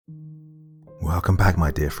Welcome back,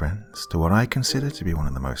 my dear friends, to what I consider to be one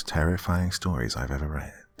of the most terrifying stories I've ever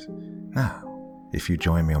read. Now, if you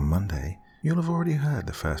join me on Monday, you'll have already heard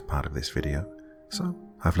the first part of this video, so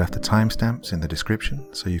I've left the timestamps in the description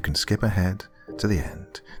so you can skip ahead to the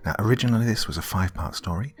end. Now, originally this was a 5-part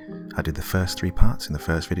story. I did the first 3 parts in the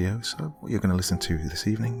first video, so what you're going to listen to this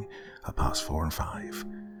evening are parts 4 and 5.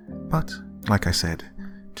 But, like I said,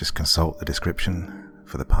 just consult the description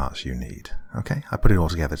for the parts you need, okay? I put it all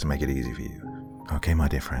together to make it easy for you. Okay, my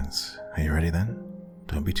dear friends, are you ready then?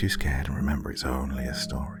 Don't be too scared and remember it's only a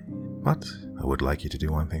story. But I would like you to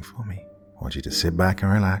do one thing for me. I want you to sit back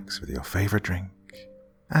and relax with your favorite drink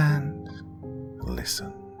and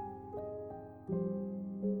listen.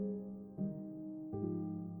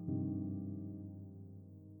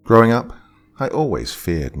 Growing up, I always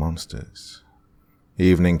feared monsters.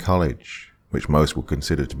 Even in college, which most would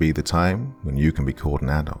consider to be the time when you can be called an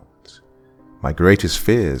adult, my greatest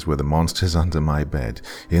fears were the monsters under my bed,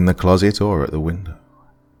 in the closet or at the window.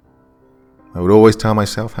 I would always tell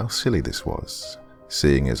myself how silly this was,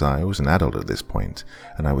 seeing as I was an adult at this point,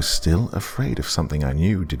 and I was still afraid of something I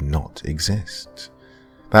knew did not exist.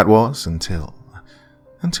 That was until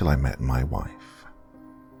I met my wife.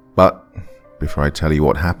 But before I tell you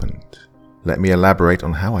what happened, let me elaborate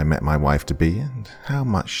on how I met my wife to be and how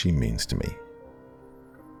much she means to me.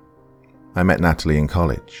 I met Natalie in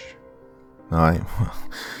college. I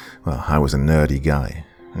was a nerdy guy,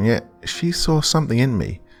 and yet she saw something in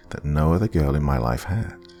me that no other girl in my life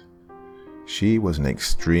had. She was an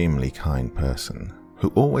extremely kind person who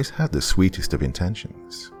always had the sweetest of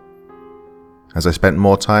intentions. As I spent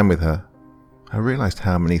more time with her, I realized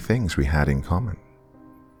how many things we had in common.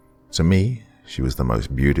 To me, she was the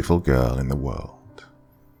most beautiful girl in the world.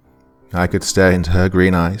 I could stare into her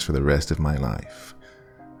green eyes for the rest of my life,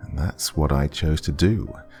 and that's what I chose to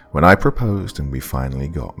do when I proposed and we finally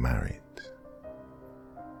got married.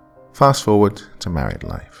 Fast forward to married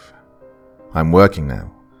life. I'm working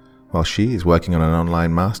now, while she is working on an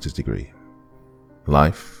online master's degree.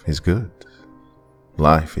 Life is good.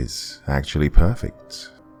 Life is actually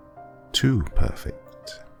perfect. Too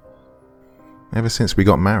perfect. Ever since we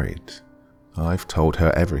got married, I've told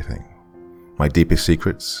her everything. My deepest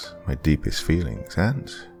secrets, my deepest feelings,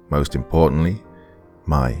 and, most importantly,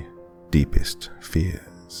 my deepest fears.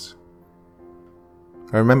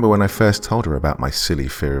 I remember when I first told her about my silly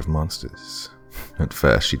fear of monsters. At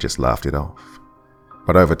first, she just laughed it off.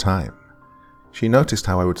 But over time, she noticed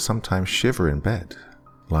how I would sometimes shiver in bed,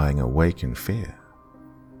 lying awake in fear.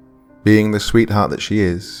 Being the sweetheart that she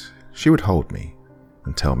is, she would hold me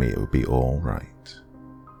and tell me it would be all right.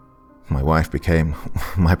 My wife became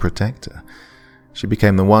my protector. She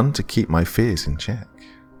became the one to keep my fears in check.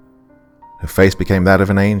 Her face became that of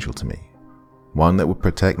an angel to me, one that would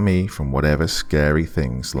protect me from whatever scary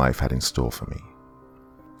things life had in store for me.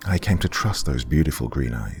 I came to trust those beautiful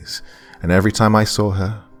green eyes, and every time I saw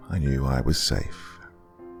her, I knew I was safe.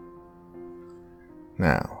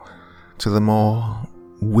 Now, to the more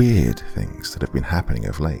weird things that have been happening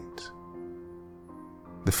of late.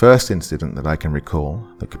 The first incident that I can recall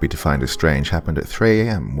that could be defined as strange happened at 3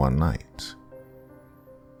 a.m. one night.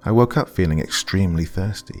 I woke up feeling extremely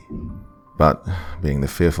thirsty, but being the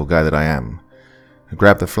fearful guy that I am, I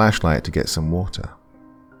grabbed the flashlight to get some water.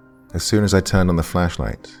 As soon as I turned on the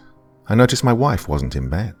flashlight, I noticed my wife wasn't in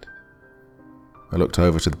bed. I looked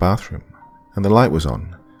over to the bathroom, and the light was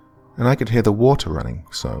on, and I could hear the water running,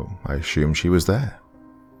 so I assumed she was there.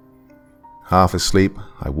 Half asleep,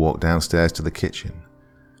 I walked downstairs to the kitchen,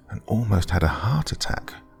 and almost had a heart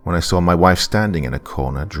attack when I saw my wife standing in a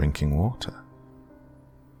corner drinking water.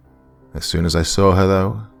 As soon as I saw her,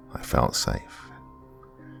 though, I felt safe.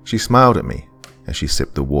 She smiled at me as she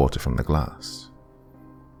sipped the water from the glass.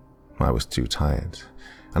 I was too tired,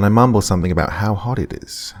 and I mumbled something about how hot it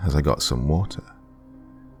is as I got some water.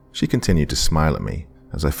 She continued to smile at me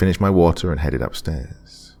as I finished my water and headed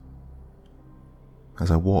upstairs.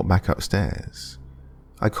 As I walked back upstairs,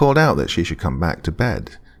 I called out that she should come back to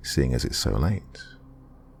bed, seeing as it's so late.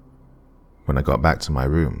 When I got back to my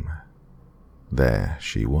room, there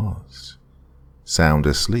she was, sound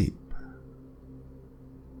asleep.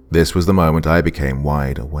 This was the moment I became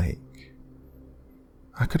wide awake.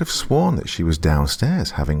 I could have sworn that she was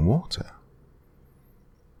downstairs having water.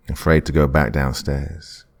 Afraid to go back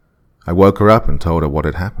downstairs, I woke her up and told her what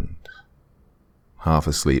had happened. Half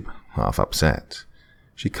asleep, half upset,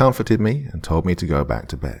 she comforted me and told me to go back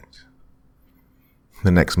to bed.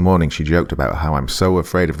 The next morning she joked about how I'm so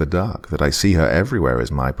afraid of the dark that I see her everywhere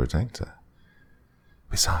as my protector.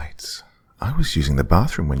 Besides, I was using the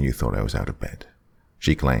bathroom when you thought I was out of bed,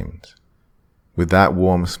 she claimed. With that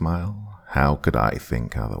warm smile, how could I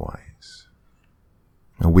think otherwise?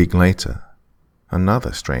 A week later,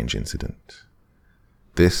 another strange incident.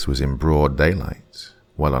 This was in broad daylight,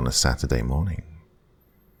 while on a Saturday morning.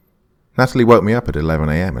 Natalie woke me up at 11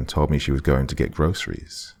 a.m. and told me she was going to get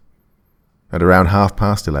groceries. At around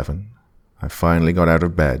 11:30, I finally got out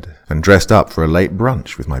of bed and dressed up for a late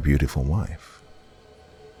brunch with my beautiful wife.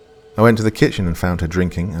 I went to the kitchen and found her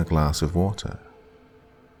drinking a glass of water.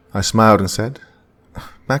 I smiled and said,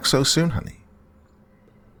 "Back so soon, honey?"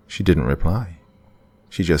 She didn't reply.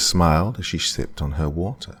 She just smiled as she sipped on her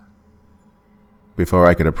water. Before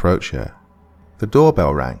I could approach her, the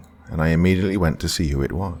doorbell rang and I immediately went to see who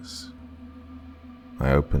it was.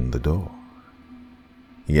 I opened the door.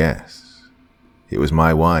 Yes, it was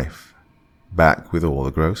my wife, back with all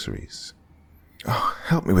the groceries. "Oh,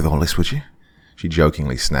 help me with all this, would you?" she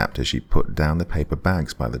jokingly snapped as she put down the paper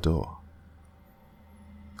bags by the door.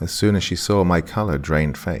 As soon as she saw my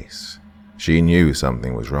color-drained face, she knew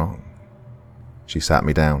something was wrong. She sat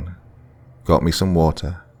me down, got me some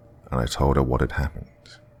water, and I told her what had happened.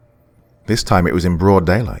 This time it was in broad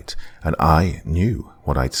daylight, and I knew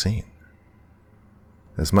what I'd seen.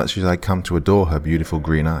 As much as I'd come to adore her beautiful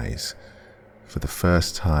green eyes, for the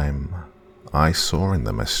first time, I saw in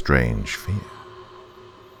them a strange fear.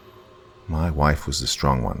 My wife was the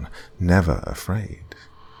strong one, never afraid.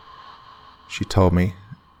 She told me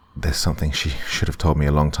there's something she should have told me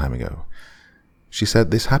a long time ago. She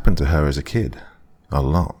said this happened to her as a kid, a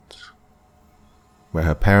lot, where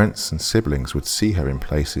her parents and siblings would see her in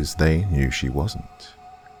places they knew she wasn't.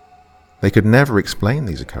 They could never explain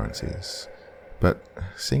these occurrences, but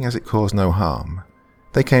seeing as it caused no harm,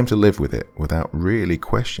 they came to live with it without really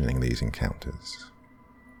questioning these encounters.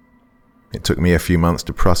 It took me a few months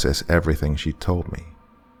to process everything she told me,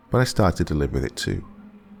 but I started to live with it too.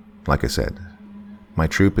 Like I said, my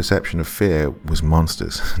true perception of fear was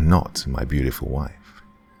monsters, not my beautiful wife.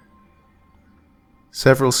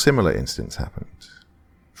 Several similar incidents happened.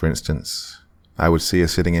 For instance, I would see her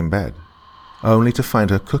sitting in bed, only to find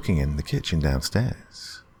her cooking in the kitchen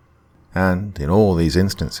downstairs. And in all these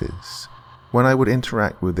instances, when I would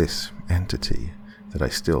interact with this entity that I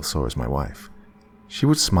still saw as my wife, she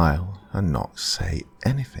would smile and not say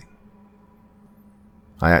anything.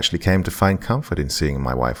 I actually came to find comfort in seeing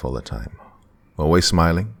my wife all the time, always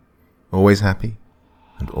smiling, always happy,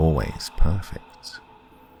 and always perfect.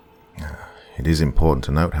 It is important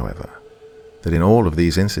to note, however, that in all of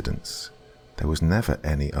these incidents, there was never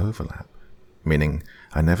any overlap, meaning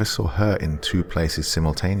I never saw her in two places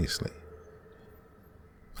simultaneously.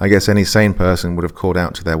 I guess any sane person would have called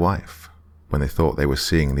out to their wife when they thought they were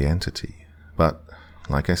seeing the entity, but,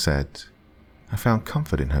 like I said, I found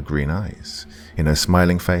comfort in her green eyes, in her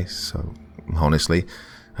smiling face, so honestly,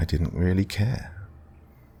 I didn't really care.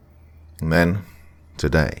 And then,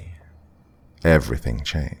 today, everything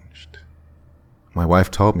changed. My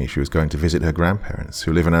wife told me she was going to visit her grandparents,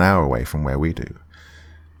 who live an hour away from where we do.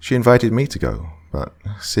 She invited me to go, but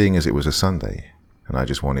seeing as it was a Sunday, and I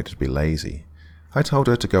just wanted to be lazy, I told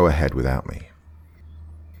her to go ahead without me.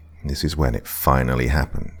 This is when it finally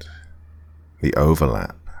happened. The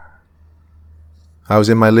overlap. I was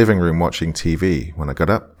in my living room watching TV when I got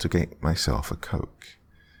up to get myself a Coke.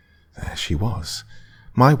 There she was,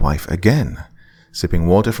 my wife again, sipping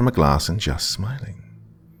water from a glass and just smiling.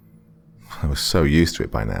 I was so used to it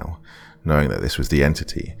by now, knowing that this was the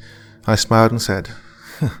entity. I smiled and said,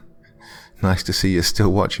 "Nice to see you're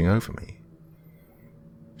still watching over me."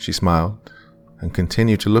 She smiled and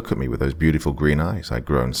continued to look at me with those beautiful green eyes I'd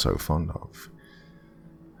grown so fond of.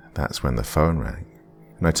 That's when the phone rang,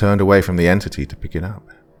 and I turned away from the entity to pick it up.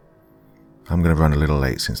 I'm going to run a little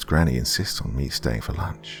late since Granny insists on me staying for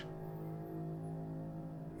lunch.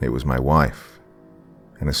 It was my wife,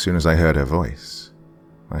 and as soon as I heard her voice,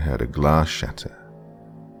 I heard a glass shatter,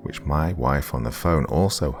 which my wife on the phone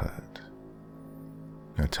also heard.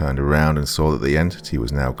 I turned around and saw that the entity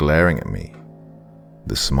was now glaring at me,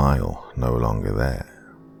 the smile no longer there,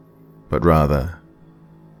 but rather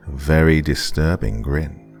a very disturbing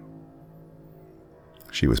grin.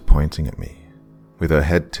 She was pointing at me, with her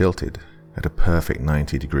head tilted at a perfect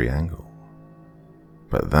 90-degree angle.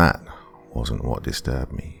 But that wasn't what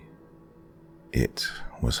disturbed me. It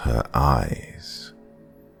was her eyes.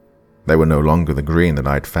 They were no longer the green that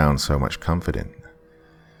I'd found so much comfort in.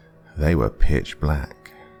 They were pitch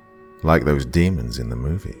black, like those demons in the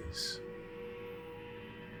movies.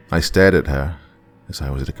 I stared at her as I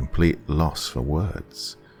was at a complete loss for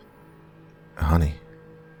words. "Honey,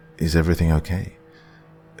 is everything okay?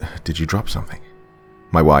 Did you drop something?"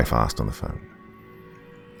 my wife asked on the phone.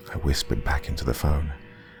 I whispered back into the phone,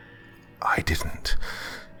 "I didn't.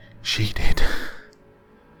 She did."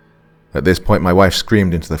 At this point, my wife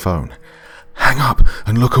screamed into the phone, Hang up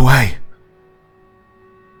and look away.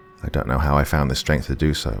 I don't know how I found the strength to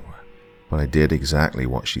do so, but I did exactly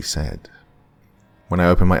what she said. When I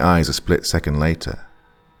opened my eyes a split second later,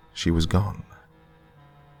 she was gone.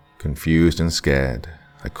 Confused and scared,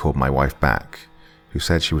 I called my wife back, who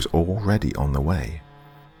said she was already on the way.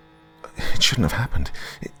 It shouldn't have happened.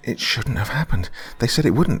 It shouldn't have happened. They said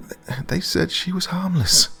it wouldn't. They said she was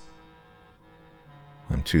harmless.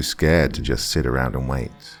 I'm too scared to just sit around and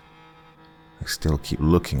wait. I still keep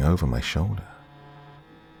looking over my shoulder.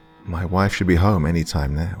 My wife should be home any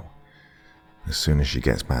time now. As soon as she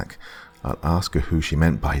gets back, I'll ask her who she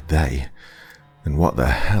meant by they, and what the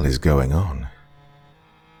hell is going on.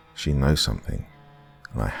 She knows something,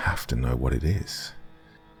 and I have to know what it is.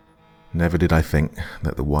 Never did I think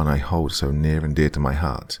that the one I hold so near and dear to my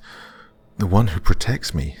heart, the one who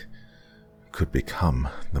protects me, could become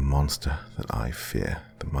the monster that I fear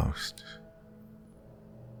the most.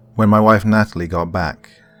 When my wife Natalie got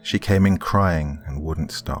back, she came in crying and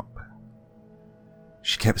wouldn't stop.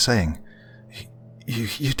 She kept saying,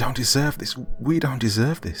 You don't deserve this. We don't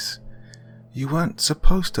deserve this. You weren't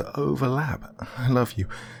supposed to overlap. I love you.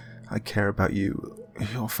 I care about you,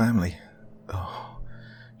 your family. Oh,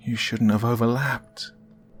 you shouldn't have overlapped.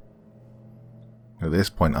 At this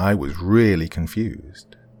point, I was really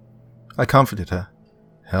confused. I comforted her,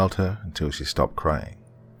 held her until she stopped crying.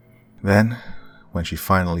 Then, when she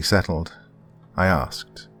finally settled, I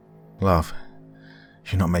asked, Love,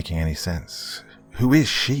 you're not making any sense. Who is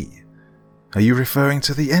she? Are you referring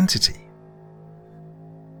to the entity?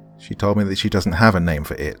 She told me that she doesn't have a name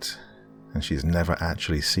for it, and she's never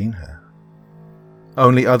actually seen her.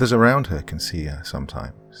 Only others around her can see her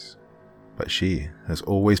sometimes, but she has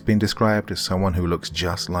always been described as someone who looks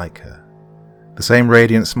just like her. The same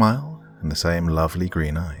radiant smile and the same lovely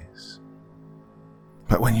green eyes.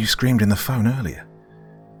 But when you screamed in the phone earlier,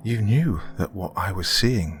 you knew that what I was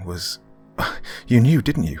seeing was... You knew,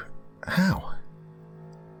 didn't you? How?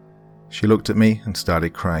 She looked at me and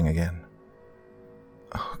started crying again.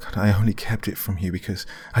 Oh God, I only kept it from you because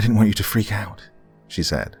I didn't want you to freak out, she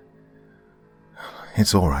said.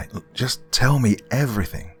 It's all right. Just tell me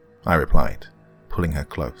everything, I replied, pulling her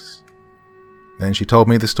close. Then she told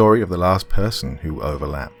me the story of the last person who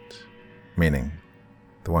overlapped, meaning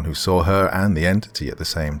the one who saw her and the entity at the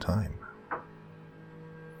same time.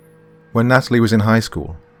 When Natalie was in high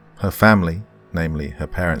school, her family, namely her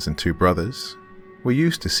parents and 2 brothers, were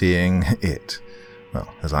used to seeing it.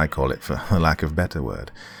 Well, as I call it for the lack of a better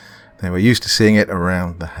word. They were used to seeing it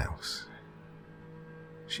around the house.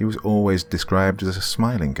 She was always described as a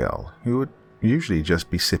smiling girl who would usually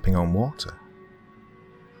just be sipping on water.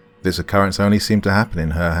 This occurrence only seemed to happen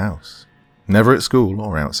in her house, never at school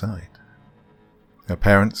or outside. Her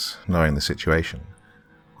parents, knowing the situation,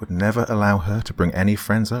 would never allow her to bring any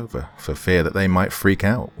friends over for fear that they might freak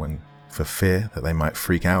out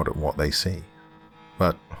at what they see.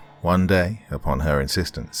 But one day, upon her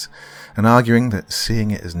insistence, and arguing that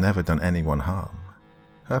seeing it has never done anyone harm,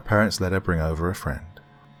 her parents let her bring over a friend.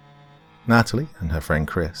 Natalie and her friend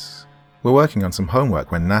Chris were working on some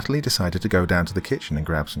homework when Natalie decided to go down to the kitchen and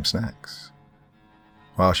grab some snacks.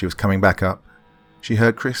 While she was coming back up, she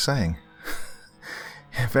heard Chris saying,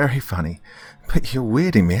 "You're very funny, but you're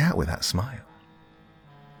weirding me out with that smile."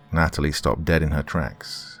 Natalie stopped dead in her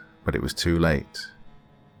tracks, but it was too late.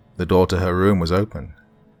 The door to her room was open,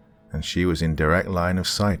 and she was in direct line of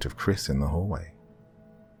sight of Chris in the hallway.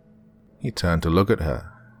 He turned to look at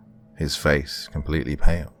her, his face completely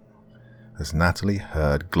pale, as Natalie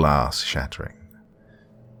heard glass shattering.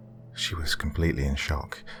 She was completely in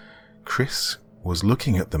shock. Chris was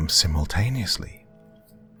looking at them simultaneously.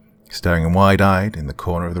 Staring wide-eyed in the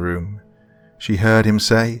corner of the room, she heard him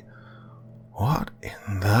say, "What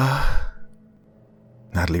in the..."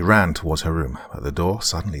 Natalie ran towards her room, but the door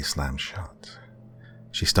suddenly slammed shut.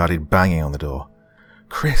 She started banging on the door.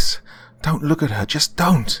 "Chris, don't look at her, just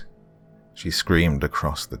don't!" she screamed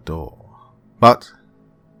across the door. But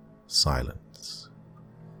silence.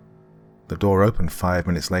 The door opened 5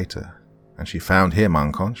 minutes later, and she found him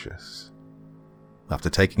unconscious. After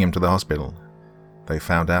taking him to the hospital, they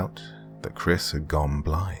found out that Chris had gone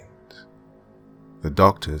blind. The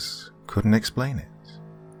doctors couldn't explain it.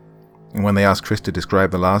 And when they asked Chris to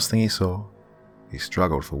describe the last thing he saw, he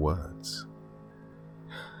struggled for words.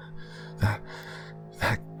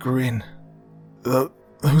 That grin,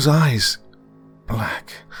 those eyes,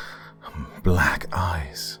 black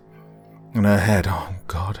eyes. And her head, oh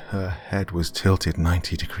God, her head was tilted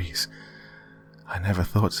 90 degrees. I never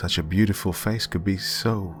thought such a beautiful face could be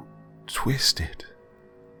so twisted.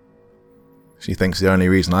 She thinks the only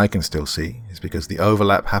reason I can still see is because the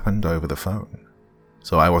overlap happened over the phone.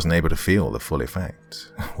 so I wasn't able to feel the full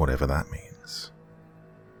effect, whatever that means.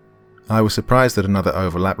 I was surprised that another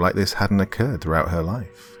overlap like this hadn't occurred throughout her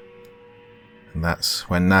life. And that's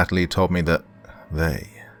when Natalie told me that they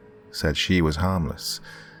said she was harmless,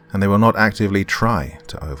 and they will not actively try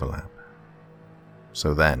to overlap.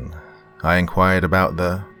 So then, I inquired about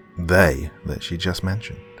the they that she just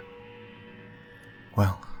mentioned.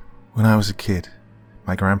 Well, when I was a kid,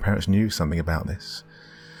 my grandparents knew something about this.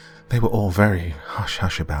 They were all very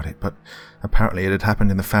hush-hush about it, but apparently it had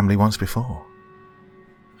happened in the family once before.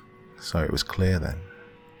 So it was clear then.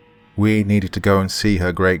 We needed to go and see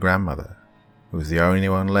her great-grandmother, who was the only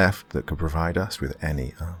one left that could provide us with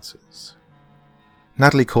any answers.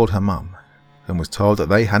 Natalie called her mum and was told that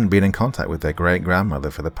they hadn't been in contact with their great-grandmother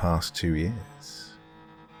for the past 2 years.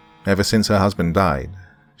 Ever since her husband died,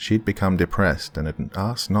 she'd become depressed and had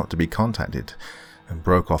asked not to be contacted and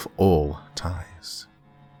broke off all ties.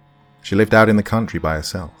 She lived out in the country by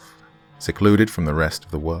herself, secluded from the rest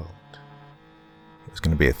of the world. It was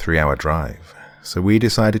going to be a 3-hour drive, so we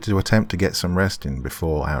decided to attempt to get some rest in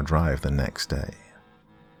before our drive the next day.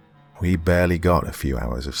 We barely got a few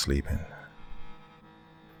hours of sleep in.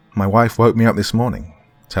 My wife woke me up this morning,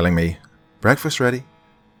 telling me, "Breakfast ready,"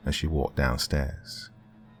 as she walked downstairs.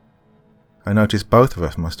 I noticed both of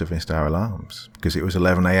us must have missed our alarms, because it was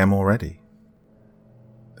 11 a.m. already.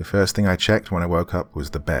 The first thing I checked when I woke up was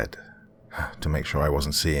the bed, to make sure I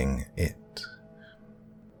wasn't seeing it.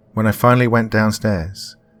 When I finally went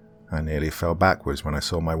downstairs, I nearly fell backwards when I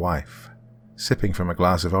saw my wife, sipping from a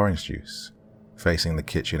glass of orange juice, facing the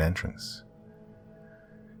kitchen entrance.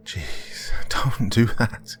 "Jeez, don't do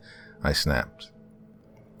that," I snapped.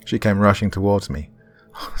 She came rushing towards me.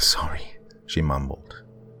 "Oh, sorry," she mumbled.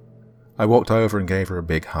 I walked over and gave her a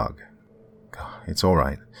big hug. "It's all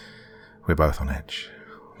right. We're both on edge.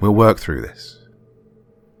 We'll work through this."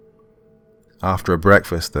 After a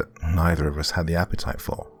breakfast that neither of us had the appetite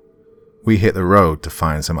for, we hit the road to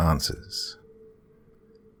find some answers.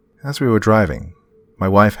 As we were driving, my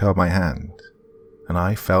wife held my hand, and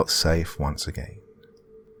I felt safe once again.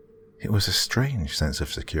 It was a strange sense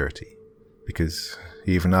of security, because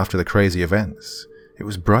even after the crazy events, it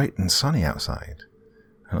was bright and sunny outside,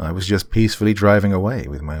 and I was just peacefully driving away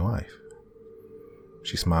with my wife.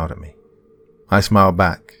 She smiled at me. I smiled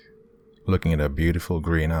back, looking at her beautiful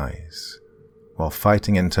green eyes, while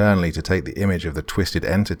fighting internally to take the image of the twisted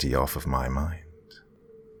entity off of my mind.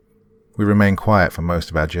 We remained quiet for most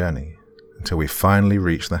of our journey, until we finally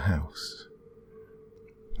reached the house.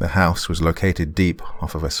 The house was located deep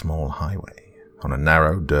off of a small highway, on a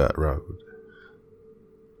narrow dirt road.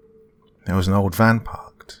 There was an old van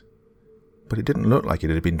parked, but it didn't look like it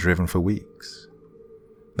had been driven for weeks.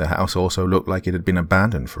 The house also looked like it had been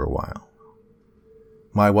abandoned for a while.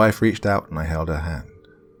 My wife reached out and I held her hand.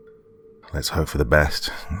 "Let's hope for the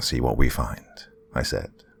best and see what we find," I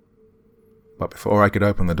said. But before I could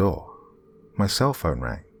open the door, my cell phone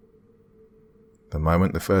rang. The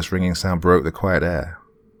moment the first ringing sound broke the quiet air,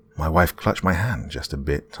 my wife clutched my hand just a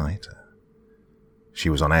bit tighter. She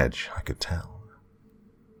was on edge, I could tell.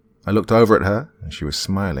 I looked over at her, and she was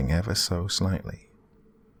smiling ever so slightly.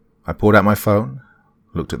 I pulled out my phone,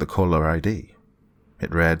 looked at the caller ID.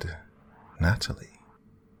 It read, Natalie.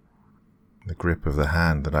 The grip of the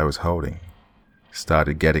hand that I was holding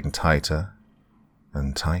started getting tighter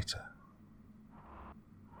and tighter.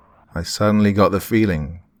 I suddenly got the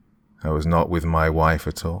feeling I was not with my wife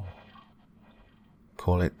at all.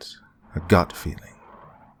 Call it a gut feeling.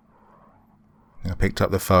 I picked up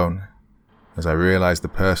the phone as I realized the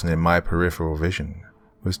person in my peripheral vision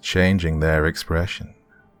was changing their expression.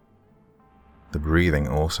 The breathing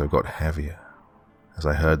also got heavier as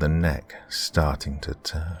I heard the neck starting to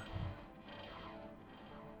turn.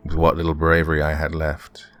 With what little bravery I had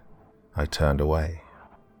left, I turned away,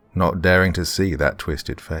 not daring to see that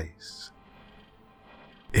twisted face.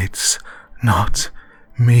 "It's not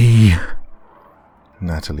me,"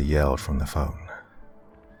 Natalie yelled from the phone.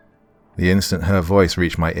 The instant her voice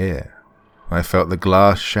reached my ear, I felt the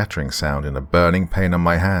glass shattering sound in a burning pain on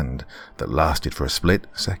my hand that lasted for a split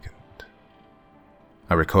second.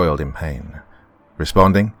 I recoiled in pain,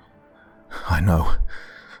 responding, "I know.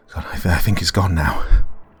 God, I think he's gone now."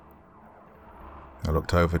 I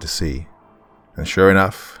looked over to see, and sure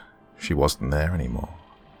enough, she wasn't there anymore.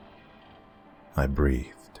 I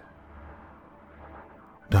breathed.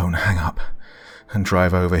 "Don't hang up and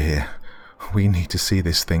drive over here. We need to see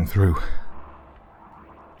this thing through."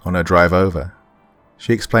 On her drive over,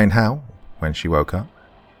 she explained how, when she woke up,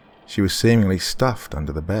 she was seemingly stuffed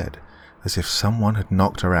under the bed, as if someone had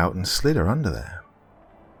knocked her out and slid her under there.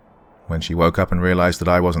 When she woke up and realized that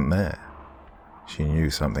I wasn't there, she knew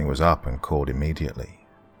something was up and called immediately.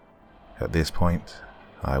 At this point,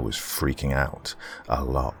 I was freaking out a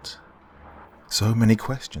lot. So many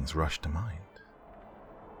questions rushed to mind.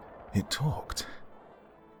 It talked.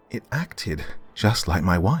 It acted just like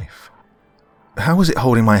my wife. How was it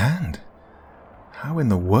holding my hand? How in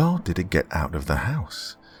the world did it get out of the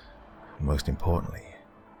house? Most importantly,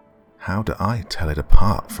 how do I tell it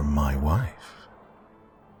apart from my wife?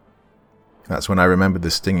 That's when I remembered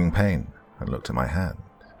the stinging pain and looked at my hand.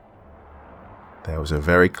 There was a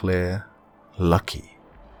very clear, Lucky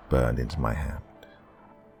burned into my hand.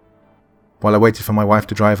 While I waited for my wife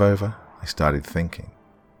to drive over, I started thinking.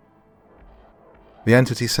 The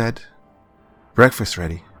entity said, "Breakfast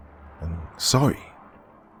ready," and "sorry."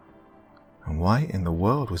 And why in the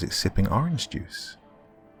world was it sipping orange juice?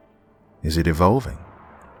 Is it evolving?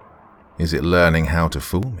 Is it learning how to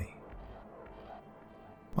fool me?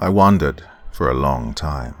 I wondered for a long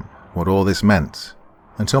time what all this meant,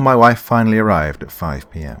 until my wife finally arrived at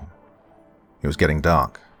 5 p.m. It was getting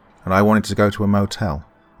dark, and I wanted to go to a motel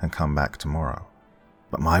and come back tomorrow.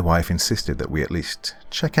 But my wife insisted that we at least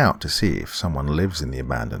check out to see if someone lives in the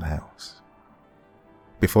abandoned house.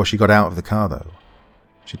 Before she got out of the car, though,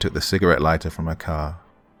 she took the cigarette lighter from her car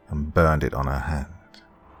and burned it on her hand.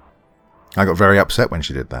 I got very upset when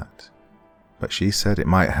she did that, but she said it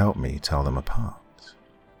might help me tell them apart.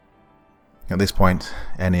 At this point,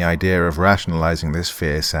 any idea of rationalizing this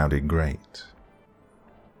fear sounded great.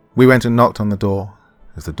 We went and knocked on the door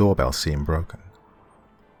as the doorbell seemed broken.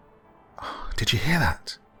 "Did you hear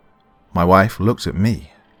that?" My wife looked at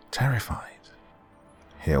me, terrified.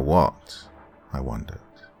 Hear what? I wondered.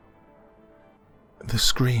 "The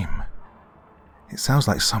scream. It sounds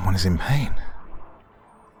like someone is in pain."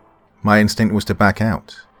 My instinct was to back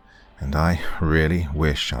out, and I really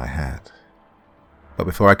wish I had. But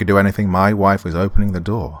before I could do anything, my wife was opening the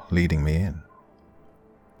door, leading me in.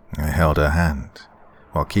 I held her hand,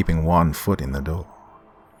 while keeping one foot in the door.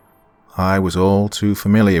 I was all too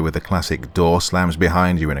familiar with the classic door slams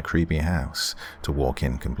behind you in a creepy house to walk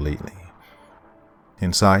in completely.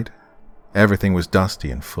 Inside, everything was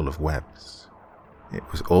dusty and full of webs. It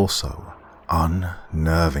was also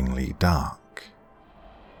unnervingly dark.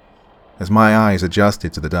 As my eyes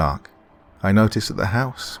adjusted to the dark, I noticed that the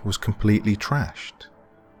house was completely trashed,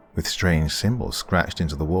 with strange symbols scratched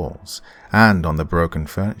into the walls and on the broken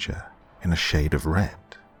furniture in a shade of red.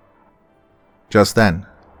 Just then,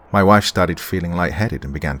 my wife started feeling lightheaded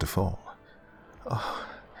and began to fall. "Oh,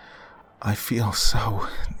 I feel so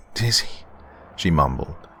dizzy," she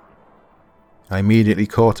mumbled. I immediately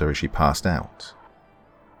caught her as she passed out.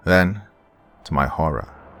 Then, to my horror,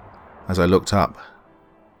 as I looked up,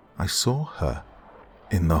 I saw her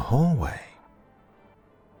in the hallway.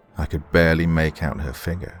 I could barely make out her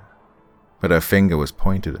figure, but her finger was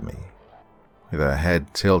pointed at me, with her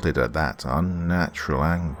head tilted at that unnatural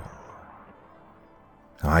angle.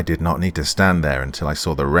 I did not need to stand there until I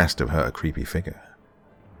saw the rest of her creepy figure.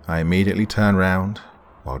 I immediately turned round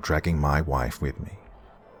while dragging my wife with me.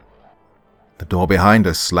 The door behind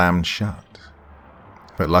us slammed shut,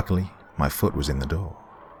 but luckily my foot was in the door.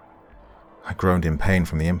 I groaned in pain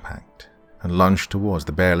from the impact and lunged towards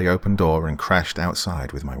the barely open door and crashed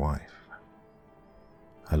outside with my wife.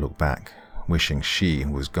 I looked back, wishing she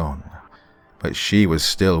was gone, but she was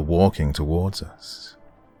still walking towards us,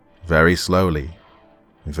 very slowly,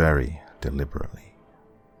 very deliberately.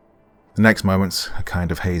 The next moments are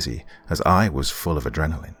kind of hazy, as I was full of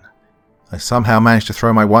adrenaline. I somehow managed to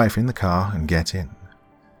throw my wife in the car and get in.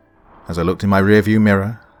 As I looked in my rearview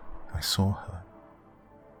mirror, I saw her.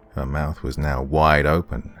 Her mouth was now wide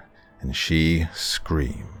open, and she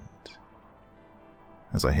screamed.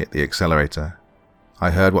 As I hit the accelerator,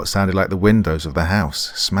 I heard what sounded like the windows of the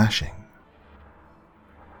house smashing.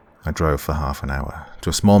 I drove for half an hour to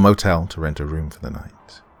a small motel to rent a room for the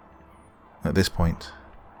night. At this point,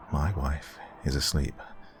 my wife is asleep,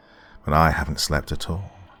 but I haven't slept at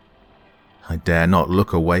all. I dare not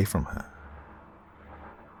look away from her.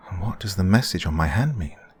 And what does the message on my hand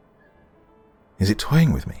mean? Is it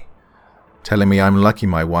toying with me, telling me I'm lucky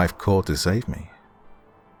my wife called to save me?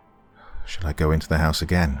 Should I go into the house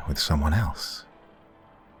again with someone else?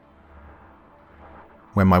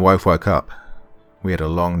 When my wife woke up, we had a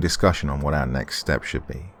long discussion on what our next step should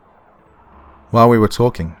be. While we were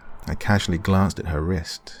talking, I casually glanced at her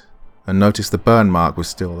wrist and noticed the burn mark was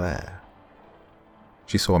still there.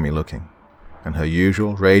 She saw me looking, and her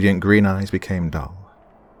usual radiant green eyes became dull.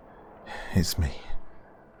 "It's me.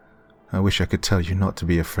 I wish I could tell you not to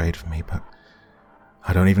be afraid of me, but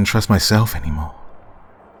I don't even trust myself anymore."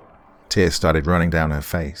 Tears started running down her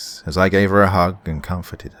face as I gave her a hug and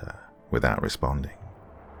comforted her without responding.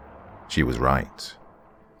 She was right.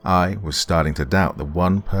 I was starting to doubt the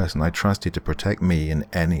one person I trusted to protect me in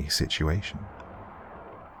any situation.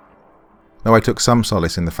 Though I took some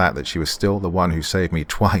solace in the fact that she was still the one who saved me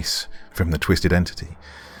twice from the twisted entity.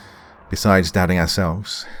 Besides doubting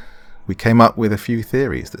ourselves, we came up with a few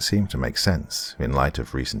theories that seemed to make sense in light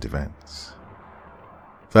of recent events.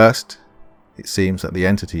 First, it seems that the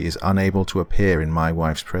entity is unable to appear in my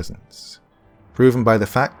wife's presence, proven by the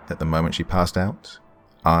fact that the moment she passed out,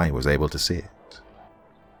 I was able to see it.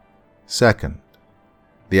 Second,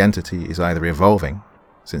 the entity is either evolving,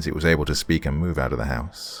 since it was able to speak and move out of the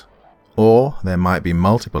house, or there might be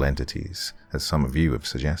multiple entities, as some of you have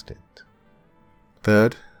suggested.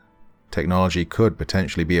 Third, technology could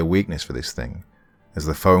potentially be a weakness for this thing, as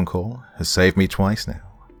the phone call has saved me twice now.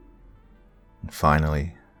 And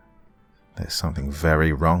finally, there's something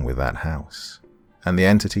very wrong with that house, and the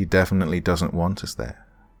entity definitely doesn't want us there.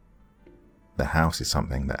 The house is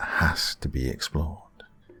something that has to be explored,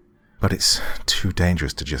 but it's too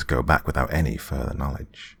dangerous to just go back without any further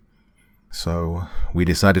knowledge. So we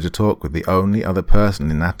decided to talk with the only other person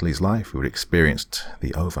in Natalie's life who had experienced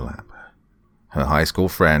the overlap, her high school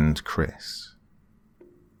friend, Chris.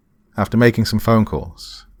 After making some phone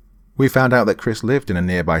calls, we found out that Chris lived in a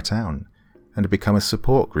nearby town and had become a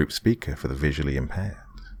support group speaker for the visually impaired.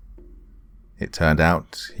 It turned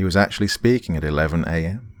out he was actually speaking at 11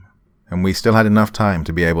 a.m., and we still had enough time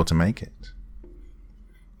to be able to make it.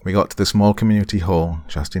 We got to the small community hall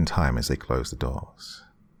just in time as they closed the doors.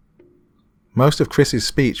 Most of Chris's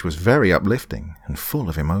speech was very uplifting and full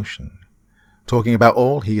of emotion, talking about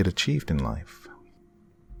all he had achieved in life.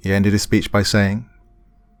 He ended his speech by saying,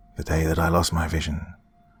 "The day that I lost my vision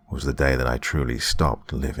was the day that I truly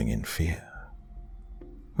stopped living in fear."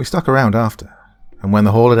 We stuck around after, and when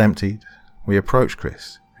the hall had emptied, we approached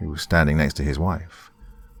Chris, who was standing next to his wife,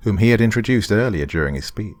 whom he had introduced earlier during his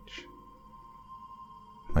speech.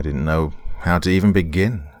 I didn't know how to even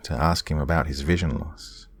begin to ask him about his vision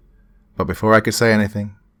loss, but before I could say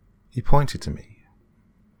anything, he pointed to me.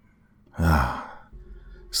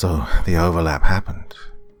 So the overlap happened.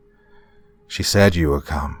 She said you would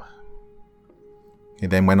come." He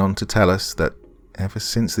then went on to tell us that ever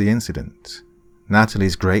since the incident,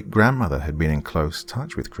 Natalie's great-grandmother had been in close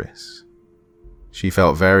touch with Chris. She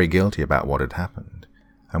felt very guilty about what had happened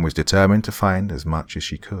and was determined to find as much as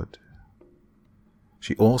she could.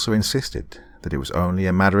 She also insisted that it was only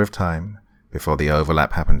a matter of time before the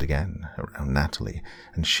overlap happened again around Natalie,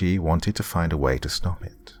 and she wanted to find a way to stop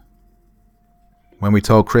it. When we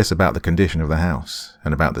told Chris about the condition of the house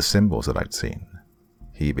and about the symbols that I'd seen,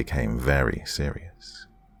 he became very serious.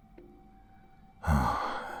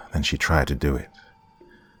 Then she tried to do it.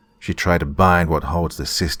 She tried to bind what holds the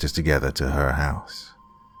sisters together to her house.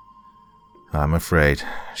 I'm afraid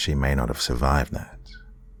she may not have survived that,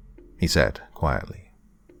 he said quietly.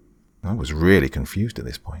 I was really confused at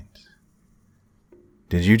this point.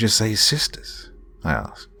 Did you just say sisters? I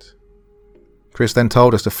asked. Chris then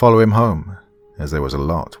told us to follow him home, as there was a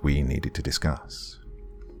lot we needed to discuss.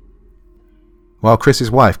 While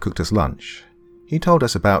Chris's wife cooked us lunch, he told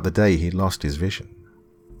us about the day he lost his vision.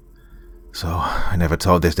 So I never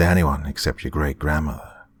told this to anyone except your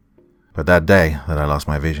great-grandmother. But that day that I lost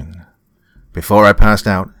my vision, before I passed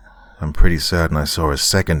out, I'm pretty certain I saw a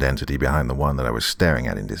second entity behind the one that I was staring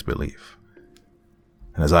at in disbelief.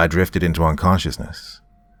 And as I drifted into unconsciousness,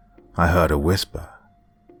 I heard a whisper,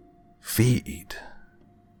 "Feed."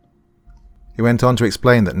 He went on to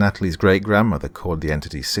explain that Natalie's great-grandmother called the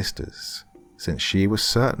entity sisters, since she was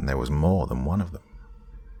certain there was more than one of them.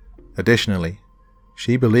 Additionally,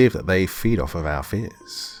 she believed that they feed off of our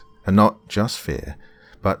fears, and not just fear,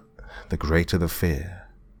 but the greater the fear,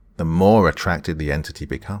 the more attracted the entity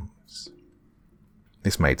becomes.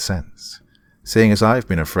 This made sense, seeing as I've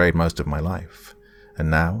been afraid most of my life, and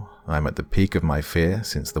now I'm at the peak of my fear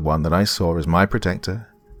since the one that I saw as my protector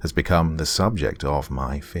has become the subject of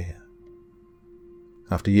my fear.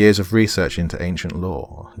 After years of research into ancient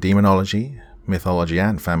lore, demonology, mythology,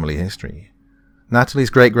 and family history, Natalie's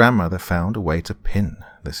great-grandmother found a way to pin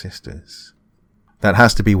the sisters. That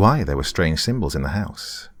has to be why there were strange symbols in the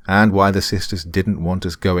house, and why the sisters didn't want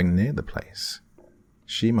us going near the place.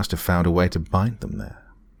 She must have found a way to bind them there.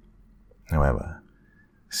 However,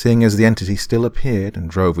 seeing as the entity still appeared and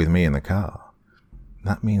drove with me in the car,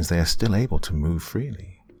 that means they are still able to move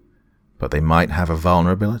freely. But they might have a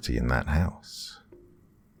vulnerability in that house.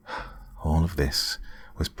 All of this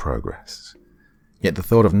was progress. Yet the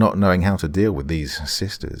thought of not knowing how to deal with these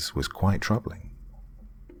sisters was quite troubling.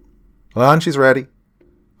 "Lunch is ready,"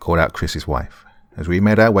 called out Chris's wife, as we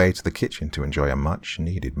made our way to the kitchen to enjoy a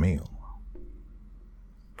much-needed meal.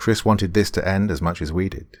 Chris wanted this to end as much as we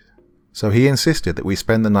did, So he insisted that we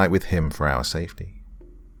spend the night with him for our safety.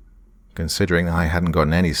 Considering I hadn't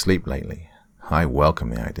gotten any sleep lately, I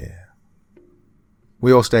welcomed the idea.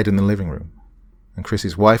 We all stayed in the living room, and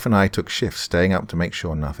Chris's wife and I took shifts staying up to make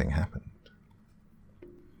sure nothing happened.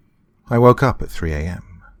 I woke up at 3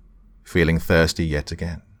 a.m., feeling thirsty yet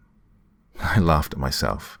again. I laughed at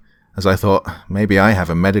myself, as I thought maybe I have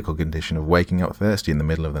a medical condition of waking up thirsty in the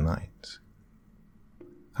middle of the night.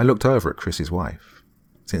 I looked over at Chris's wife,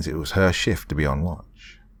 since it was her shift to be on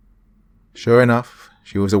watch. Sure enough,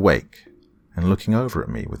 she was awake and looking over at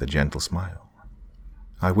me with a gentle smile.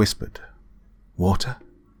 I whispered, "Water?"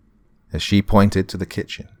 as she pointed to the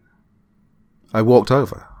kitchen. I walked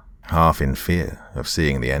over, half in fear of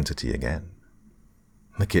seeing the entity again.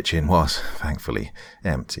 The kitchen was, thankfully,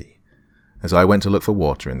 empty, as I went to look for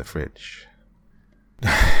water in the fridge.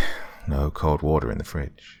 No cold water in the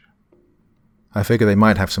fridge. I figured they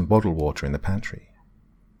might have some bottled water in the pantry.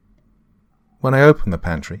 When I opened the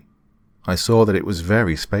pantry, I saw that it was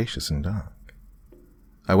very spacious and dark.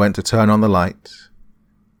 I went to turn on the light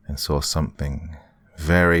and saw something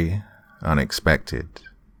very unexpected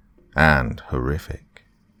and horrific.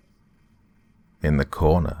 In the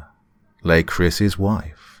corner lay Chris's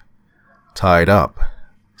wife, tied up,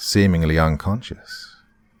 seemingly unconscious.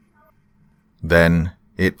 Then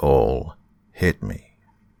it all hit me.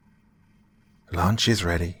 "Lunch is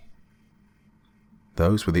ready."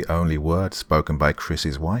 Those were the only words spoken by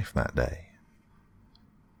Chris's wife that day.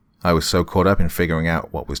 I was so caught up in figuring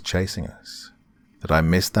out what was chasing us that I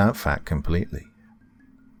missed that fact completely.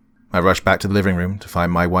 I rushed back to the living room to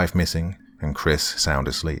find my wife missing and Chris sound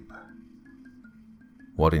asleep.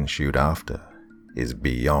 What ensued after is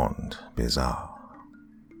beyond bizarre.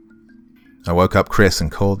 I woke up Chris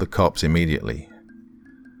and called the cops immediately.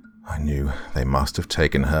 I knew they must have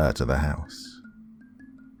taken her to the house.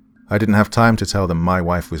 I didn't have time to tell them my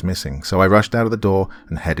wife was missing, so I rushed out of the door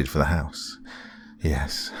and headed for the house.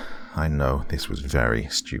 Yes, I know this was very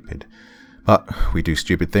stupid, but we do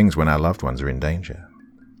stupid things when our loved ones are in danger.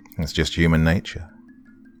 It's just human nature.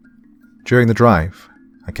 During the drive,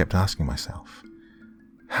 I kept asking myself,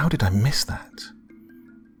 how did I miss that?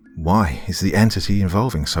 Why is the entity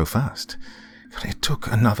evolving so fast? It took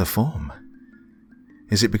another form.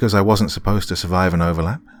 Is it because I wasn't supposed to survive an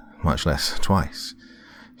overlap, much less twice?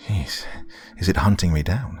 Jeez, is it hunting me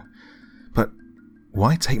down? But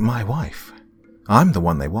why take my wife? I'm the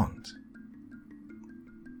one they want.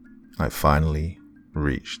 I finally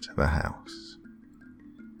reached the house.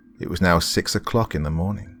 It was now 6 o'clock in the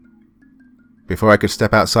morning. Before I could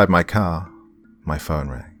step outside my car, my phone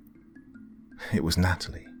rang. It was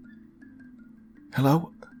Natalie.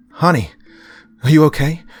 "Hello? Honey, are you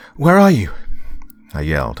okay? Where are you?" I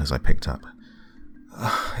yelled as I picked up.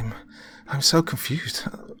 I'm so confused.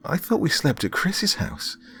 I thought we slept at Chris's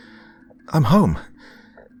house. I'm home.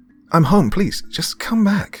 Please, just come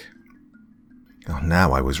back." Oh,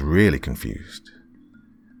 now I was really confused.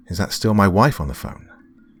 Is that still my wife on the phone?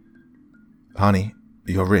 "Honey,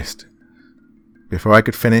 your wrist." Before I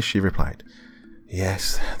could finish, she replied,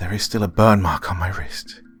 "Yes, there is still a burn mark on my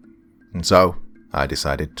wrist." And so I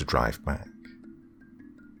decided to drive back.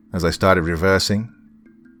 As I started reversing,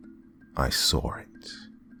 I saw it.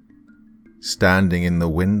 Standing in the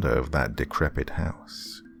window of that decrepit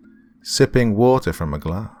house, sipping water from a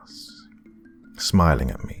glass, smiling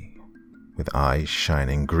at me, with eyes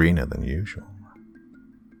shining greener than usual.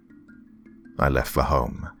 I left for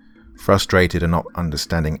home, frustrated and not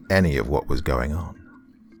understanding any of what was going on.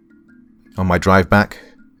 On my drive back,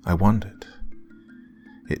 I wondered.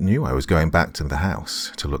 It knew I was going back to the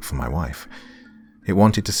house to look for my wife. It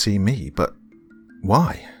wanted to see me, but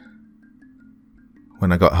why?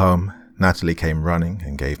 When I got home, Natalie came running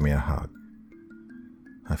and gave me a hug.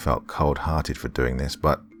 I felt cold-hearted for doing this,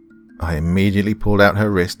 but I immediately pulled out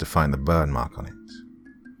her wrist to find the burn mark on it.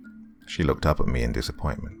 She looked up at me in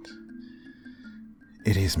disappointment.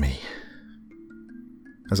 "It is me."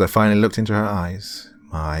 As I finally looked into her eyes,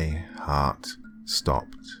 my heart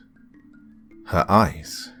stopped. Her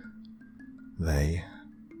eyes, they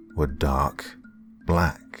were dark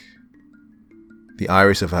black. The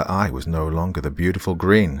iris of her eye was no longer the beautiful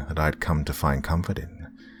green that I'd come to find comfort in.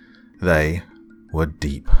 They were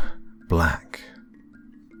deep black.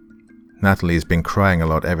 Natalie's been crying a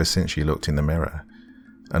lot ever since she looked in the mirror,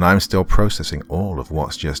 and I'm still processing all of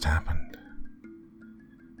what's just happened.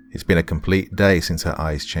 It's been a complete day since her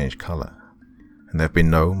eyes changed color, and there have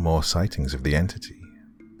been no more sightings of the entity.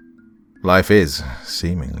 Life is,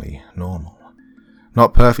 seemingly, normal.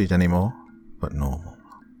 Not perfect anymore, but normal.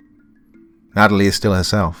 Natalie is still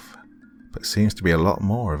herself, but seems to be a lot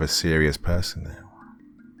more of a serious person now.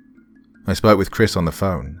 I spoke with Chris on the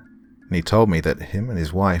phone, and he told me that him and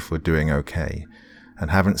his wife were doing okay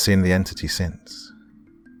and haven't seen the entity since.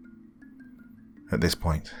 At this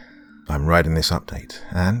point, I'm writing this update,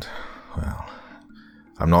 and, well,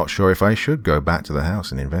 I'm not sure if I should go back to the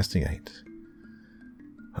house and investigate.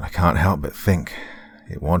 But I can't help but think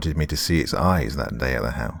it wanted me to see its eyes that day at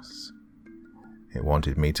the house. It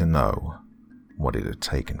wanted me to know what it had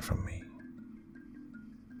taken from me.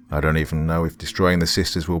 I don't even know if destroying the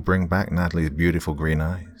sisters will bring back Natalie's beautiful green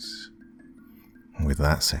eyes. With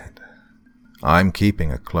that said, I'm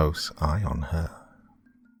keeping a close eye on her.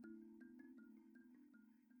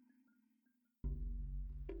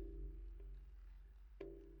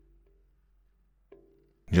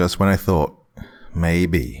 Just when I thought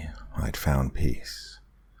maybe I'd found peace,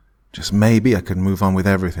 just maybe I could move on with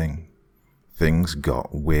everything, things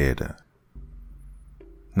got weirder.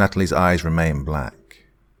 Natalie's eyes remained black.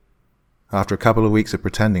 After a couple of weeks of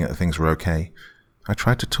pretending that things were okay, I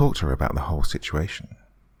tried to talk to her about the whole situation,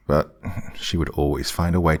 but she would always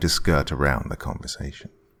find a way to skirt around the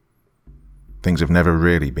conversation. Things have never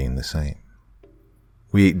really been the same.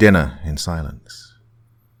 We eat dinner in silence.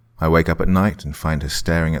 I wake up at night and find her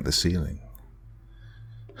staring at the ceiling.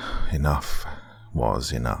 Enough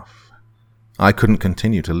was enough. I couldn't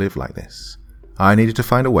continue to live like this. I needed to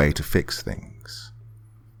find a way to fix things.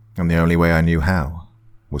 And the only way I knew how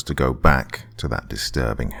was to go back to that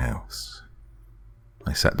disturbing house.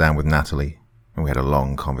 I sat down with Natalie, and we had a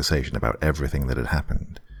long conversation about everything that had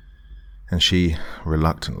happened, and she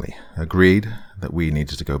reluctantly agreed that we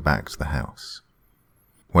needed to go back to the house.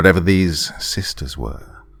 Whatever these sisters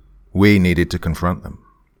were, we needed to confront them.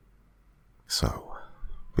 So,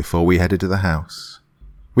 before we headed to the house,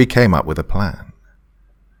 we came up with a plan.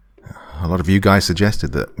 A lot of you guys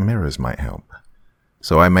suggested that mirrors might help,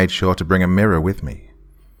 so I made sure to bring a mirror with me.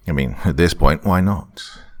 I mean, at this point, why not?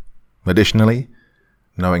 Additionally,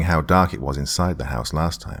 knowing how dark it was inside the house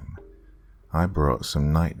last time, I brought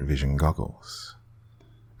some night vision goggles.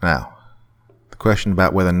 Now, the question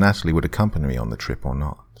about whether Natalie would accompany me on the trip or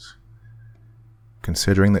not.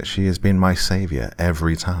 Considering that she has been my savior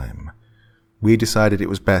every time, we decided it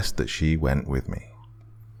was best that she went with me.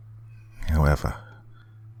 However,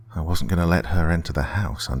 I wasn't going to let her enter the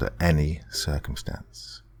house under any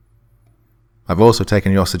circumstance. I've also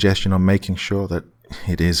taken your suggestion on making sure that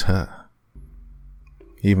it is her.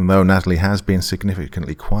 Even though Natalie has been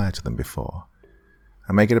significantly quieter than before,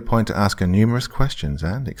 I make it a point to ask her numerous questions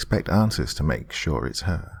and expect answers to make sure it's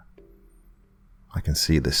her. I can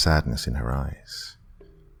see the sadness in her eyes,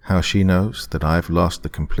 how she knows that I've lost the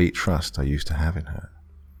complete trust I used to have in her.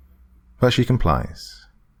 But she complies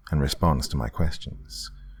and responds to my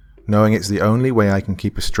questions, knowing it's the only way I can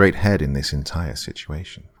keep a straight head in this entire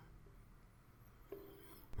situation.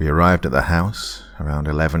 We arrived at the house around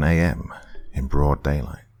 11 a.m. in broad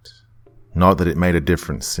daylight. Not that it made a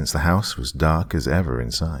difference since the house was dark as ever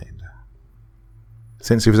inside.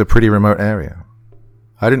 Since it was a pretty remote area,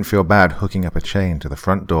 I didn't feel bad hooking up a chain to the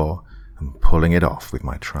front door and pulling it off with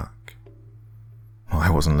my truck. I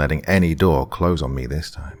wasn't letting any door close on me this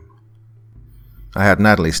time. I had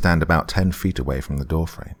Natalie stand about 10 feet away from the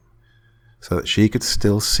doorframe, so that she could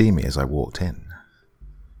still see me as I walked in.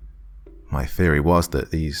 My theory was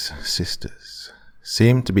that these sisters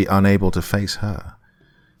seemed to be unable to face her,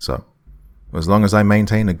 so as long as I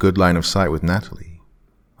maintained a good line of sight with Natalie,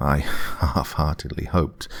 I half-heartedly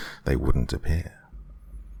hoped they wouldn't appear.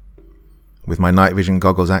 With my night vision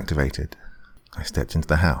goggles activated, I stepped into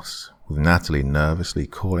the house, with Natalie nervously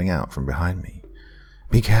calling out from behind me,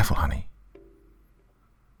 "Be careful, honey."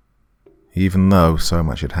 Even though so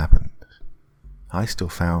much had happened, I still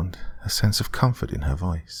found a sense of comfort in her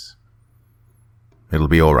voice. "It'll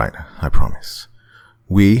be all right, I promise.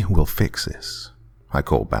 We will fix this," I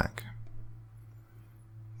called back.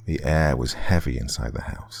 The air was heavy inside the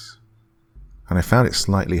house, and I found it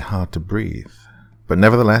slightly hard to breathe, but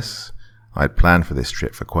nevertheless, I'd planned for this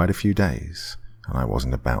trip for quite a few days, and I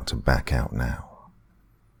wasn't about to back out now.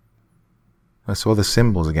 I saw the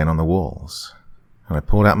symbols again on the walls, and I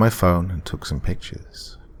pulled out my phone and took some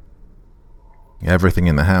pictures. Everything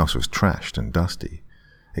in the house was trashed and dusty,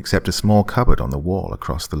 except a small cupboard on the wall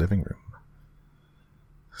across the living room.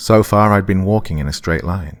 So far I'd been walking in a straight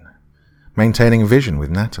line, maintaining vision with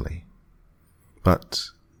Natalie. But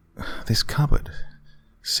this cupboard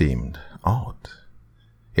seemed odd.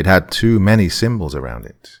 It had too many symbols around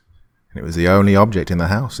it, and it was the only object in the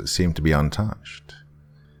house that seemed to be untouched.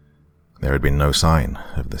 There had been no sign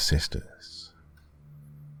of the sisters.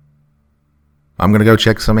 "I'm going to go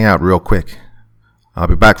check something out real quick. I'll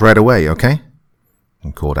be back right away, okay?"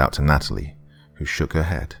 and called out to Natalie, who shook her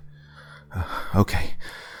head. Okay,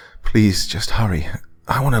 please just hurry.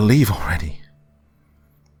 I want to leave already.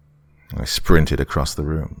 I sprinted across the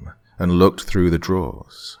room and looked through the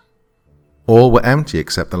drawers. All were empty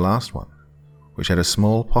except the last one, which had a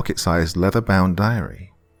small pocket-sized leather-bound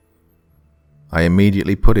diary. I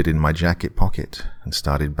immediately put it in my jacket pocket and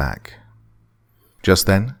started back. Just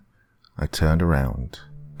then, I turned around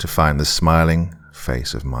to find the smiling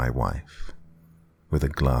face of my wife, with a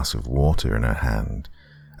glass of water in her hand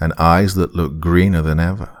and eyes that looked greener than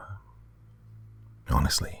ever.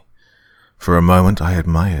 Honestly, for a moment I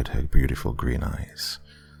admired her beautiful green eyes,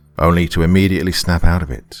 only to immediately snap out of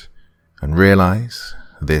it and realize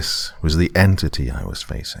this was the entity I was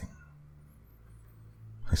facing.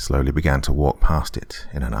 I slowly began to walk past it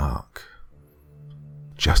in an arc.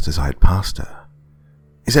 Just as I had passed her,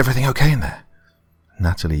 "Is everything okay in there?"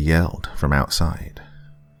 Natalie yelled from outside.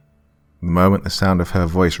 The moment the sound of her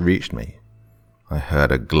voice reached me, I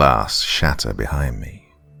heard a glass shatter behind me.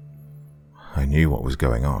 I knew what was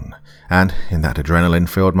going on, and in that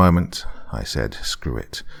adrenaline-filled moment, I said, "Screw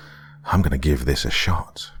it, I'm going to give this a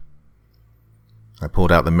shot." I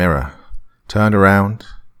pulled out the mirror, turned around,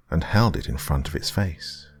 and held it in front of its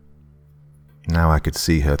face. Now I could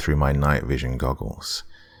see her through my night vision goggles,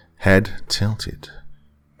 head tilted,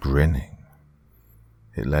 grinning.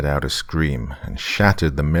 It let out a scream and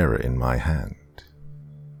shattered the mirror in my hand.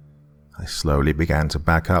 I slowly began to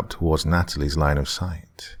back up towards Natalie's line of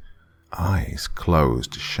sight, eyes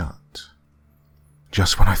closed shut.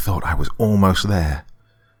 Just when I thought I was almost there,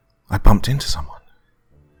 I bumped into someone.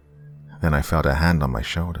 Then I felt a hand on my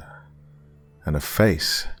shoulder, and a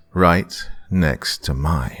face right next to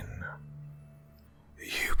mine.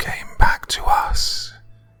 "You came back to us,"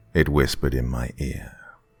 it whispered in my ear.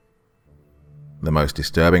 The most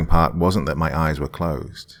disturbing part wasn't that my eyes were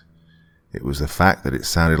closed. It was the fact that it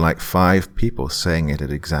sounded like 5 people saying it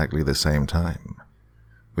at exactly the same time,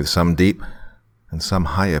 with some deep and some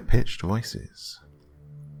higher-pitched voices.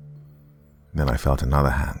 Then I felt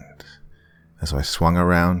another hand, as I swung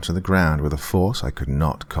around to the ground with a force I could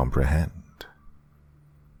not comprehend.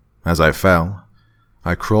 As I fell,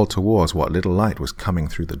 I crawled towards what little light was coming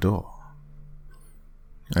through the door.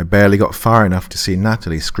 I barely got far enough to see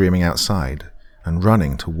Natalie screaming outside and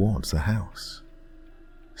running towards the house.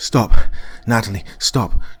 "Stop, Natalie,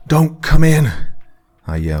 stop, don't come in,"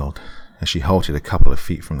 I yelled as she halted a couple of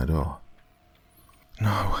feet from the door.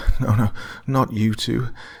 No, not you two.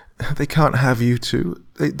 They can't have you two.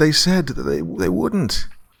 They said that they wouldn't."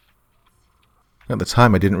 At the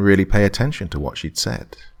time, I didn't really pay attention to what she'd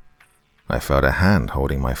said. I felt a hand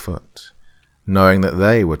holding my foot, knowing that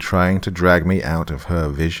they were trying to drag me out of her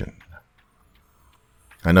vision.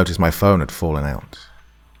 I noticed my phone had fallen out.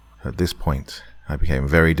 At this point, I became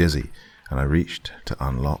very dizzy, and I reached to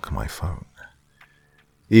unlock my phone.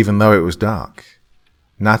 Even though it was dark,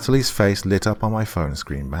 Natalie's face lit up on my phone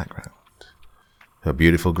screen background, her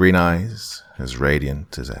beautiful green eyes as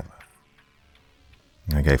radiant as ever.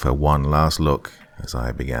 I gave her one last look as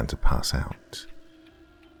I began to pass out.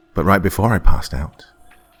 But right before I passed out,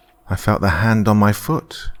 I felt the hand on my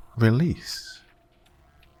foot release.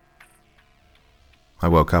 I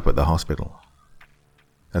woke up at the hospital.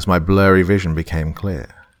 As my blurry vision became clear,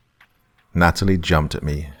 Natalie jumped at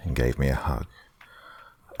me and gave me a hug.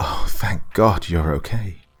 "Oh, thank God you're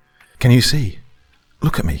okay. Can you see?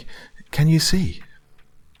 Look at me. Can you see?"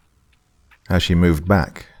 As she moved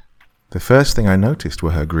back, the first thing I noticed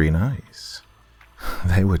were her green eyes.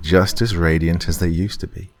 They were just as radiant as they used to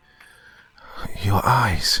be. "Your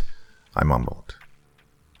eyes," I mumbled.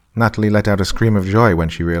 Natalie let out a scream of joy when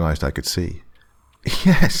she realized I could see.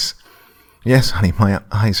 Yes, honey, my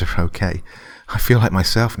eyes are okay. I feel like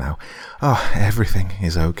myself now. Oh, everything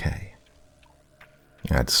is okay."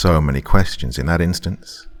 I had so many questions in that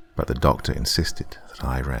instance, but the doctor insisted that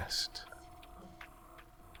I rest.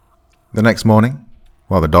 The next morning,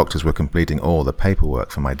 while the doctors were completing all the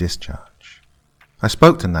paperwork for my discharge, I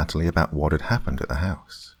spoke to Natalie about what had happened at the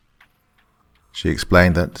house. She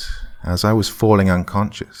explained that, as I was falling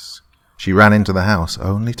unconscious, she ran into the house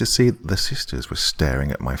only to see that the sisters were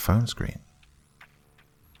staring at my phone screen.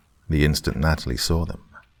 The instant Natalie saw them,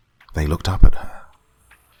 they looked up at her.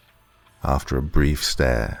 After a brief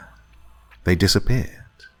stare, they disappeared.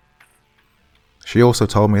 She also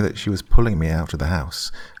told me that she was pulling me out of the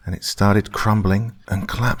house, and it started crumbling and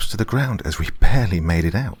collapsed to the ground as we barely made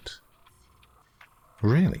it out.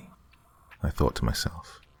 Really? I thought to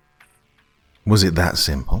myself. Was it that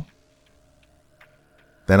simple?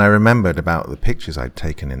 Then I remembered about the pictures I'd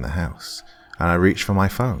taken in the house, and I reached for my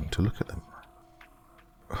phone to look at them.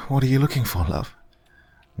 "What are you looking for, love?"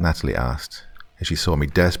 Natalie asked, as she saw me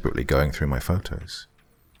desperately going through my photos.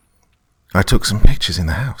 "I took some pictures in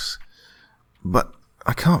the house, but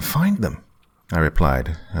I can't find them, I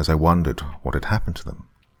replied as I wondered what had happened to them.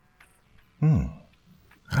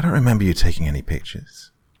 I don't remember you taking any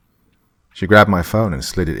pictures. She grabbed my phone and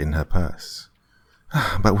slid it in her purse.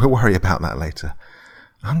 But we'll worry about that later.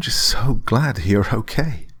 I'm just so glad you're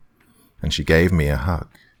okay. And she gave me a hug.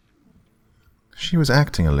 She was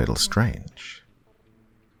acting a little strange.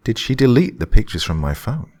 Did she delete the pictures from my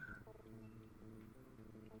phone?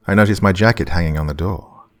 I noticed my jacket hanging on the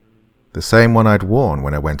door, the same one I'd worn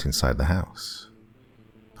when I went inside the house.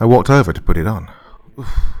 I walked over to put it on.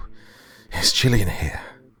 Oof, it's chilly in here.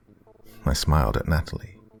 I smiled at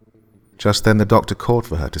Natalie. Just then the doctor called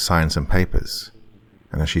for her to sign some papers,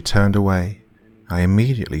 and as she turned away, I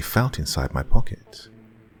immediately felt inside my pocket.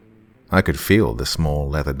 I could feel the small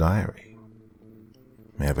leather diary.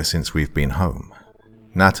 Ever since we've been home,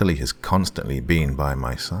 Natalie has constantly been by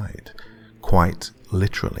my side, quite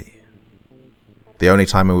literally. The only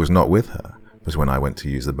time I was not with her was when I went to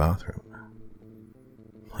use the bathroom.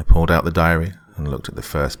 I pulled out the diary and looked at the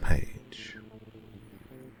first page.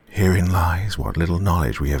 Herein lies what little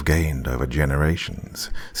knowledge we have gained over generations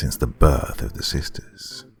since the birth of the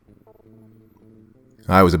sisters.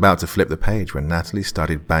 I was about to flip the page when Natalie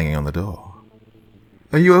started banging on the door.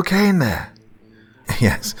 Are you okay in there?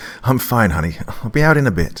 Yes, I'm fine, honey. I'll be out in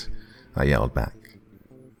a bit, I yelled back.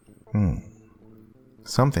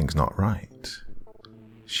 Something's not right.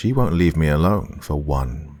 She won't leave me alone for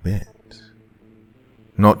one bit.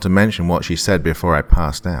 Not to mention what she said before I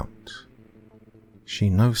passed out. She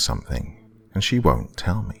knows something, and she won't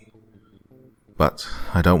tell me. But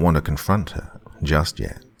I don't want to confront her just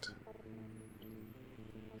yet.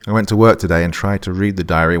 I went to work today and tried to read the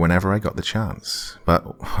diary whenever I got the chance,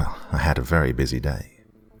 but, well, I had a very busy day.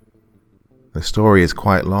 The story is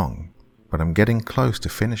quite long, but I'm getting close to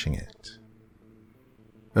finishing it.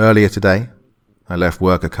 Earlier today, I left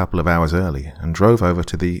work a couple of hours early and drove over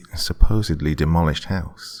to the supposedly demolished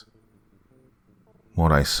house.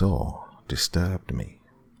 What I saw disturbed me.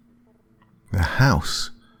 The house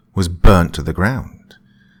was burnt to the ground,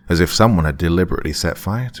 as if someone had deliberately set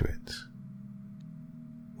fire to it.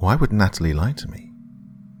 Why would Natalie lie to me?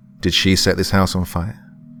 Did she set this house on fire?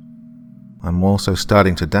 I'm also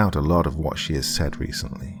starting to doubt a lot of what she has said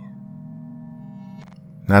recently.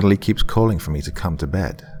 Natalie keeps calling for me to come to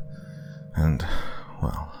bed, and,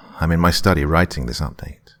 well, I'm in my study writing this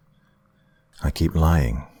update. I keep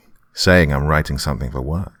lying, saying I'm writing something for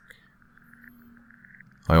work.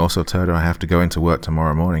 I also told her I have to go into work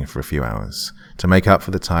tomorrow morning for a few hours to make up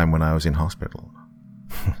for the time when I was in hospital.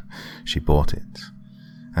 She bought it.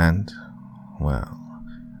 And, well,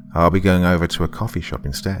 I'll be going over to a coffee shop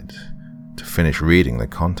instead to finish reading the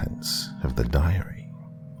contents of the diary.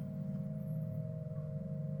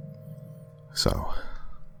 So,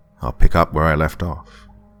 I'll pick up where I left off.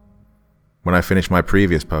 When I finished my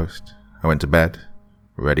previous post, I went to bed,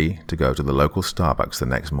 ready to go to the local Starbucks the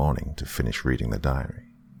next morning to finish reading the diary.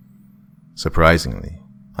 Surprisingly,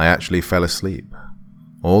 I actually fell asleep,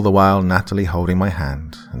 all the while Natalie holding my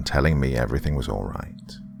hand and telling me everything was all right.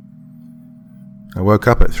 I woke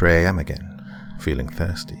up at 3 a.m. again, feeling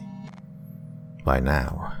thirsty. By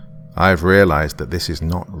now, I've realized that this is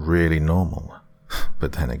not really normal,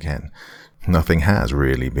 but then again, nothing has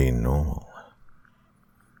really been normal.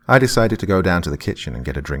 I decided to go down to the kitchen and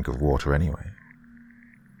get a drink of water anyway.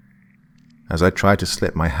 As I tried to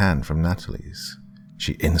slip my hand from Natalie's,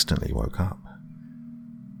 she instantly woke up.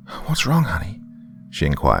 What's wrong, honey? She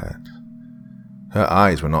inquired. Her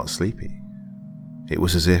eyes were not sleepy. It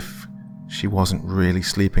was as if she wasn't really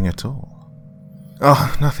sleeping at all.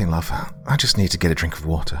 Oh, nothing, love. I just need to get a drink of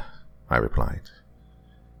water, I replied.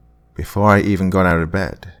 Before I even got out of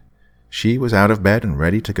bed, she was out of bed and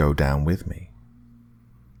ready to go down with me.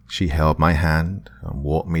 She held my hand and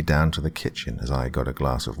walked me down to the kitchen as I got a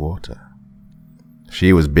glass of water.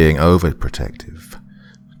 She was being overprotective.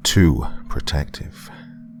 Too protective.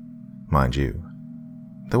 Mind you,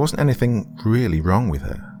 there wasn't anything really wrong with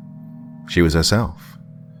her. She was herself.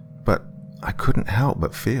 But I couldn't help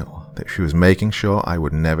but feel that she was making sure I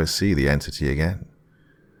would never see the entity again,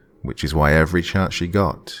 which is why every chance she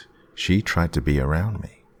got, she tried to be around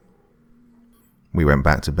me. We went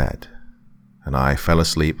back to bed, and I fell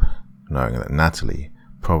asleep knowing that Natalie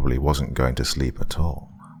probably wasn't going to sleep at all.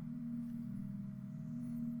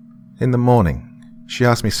 In the morning, she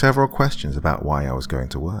asked me several questions about why I was going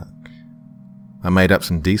to work. I made up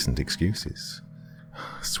some decent excuses.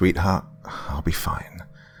 Sweetheart, I'll be fine.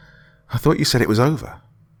 I thought you said it was over.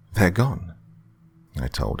 They're gone, I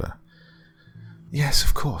told her. Yes,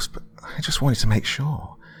 of course, but I just wanted to make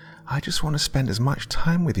sure. I just want to spend as much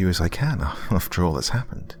time with you as I can after all that's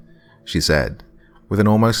happened, she said, with an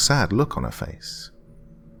almost sad look on her face.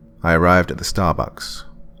 I arrived at the Starbucks,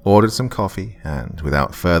 ordered some coffee, and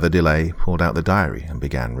without further delay pulled out the diary and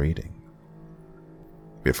began reading.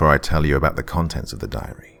 Before I tell you about the contents of the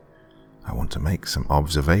diary, I want to make some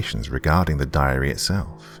observations regarding the diary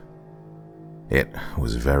itself. It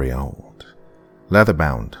was very old,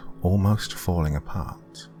 leather-bound, almost falling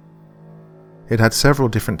apart. It had several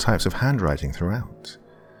different types of handwriting throughout,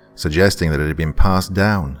 suggesting that it had been passed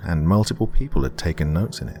down and multiple people had taken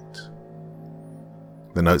notes in it.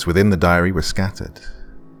 The notes within the diary were scattered,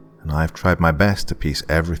 and I've tried my best to piece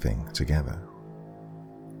everything together.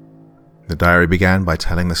 The diary began by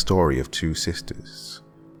telling the story of two sisters,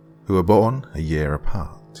 who were born a year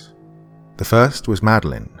apart. The first was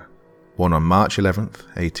Madeline, born on March 11th,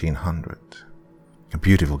 1800. A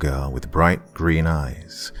beautiful girl with bright green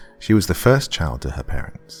eyes, she was the first child to her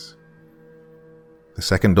parents. The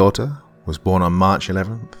second daughter was born on March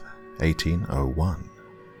 11th, 1801.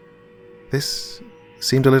 This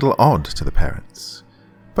seemed a little odd to the parents,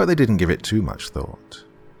 but they didn't give it too much thought.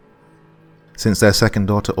 Since their second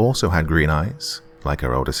daughter also had green eyes, like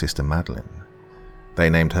her older sister Madeline, they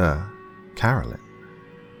named her Carolyn.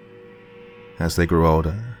 As they grew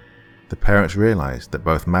older, the parents realized that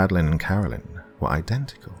both Madeline and Carolyn were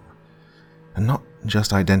identical. And not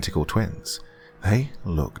just identical twins, they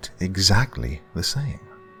looked exactly the same.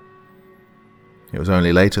 It was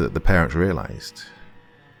only later that the parents realized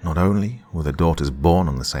not only were the daughters born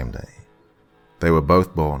on the same day, they were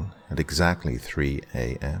both born at exactly 3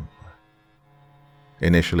 a.m.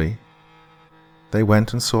 Initially, they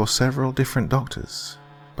went and saw several different doctors,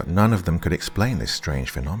 but none of them could explain this strange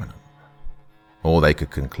phenomenon. All they could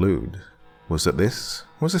conclude was that this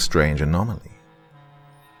was a strange anomaly.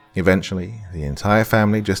 Eventually, the entire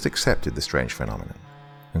family just accepted the strange phenomenon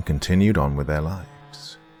and continued on with their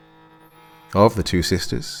lives. Of the two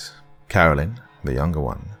sisters, Carolyn, the younger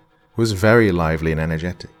one, was very lively and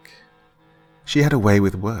energetic. She had a way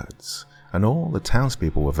with words, and all the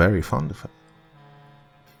townspeople were very fond of her.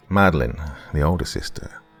 Madeline, the older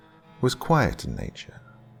sister, was quiet in nature.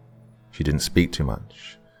 She didn't speak too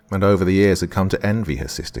much, and over the years had come to envy her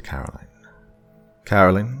sister Caroline.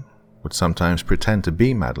 Carolyn would sometimes pretend to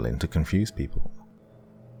be Madeline to confuse people.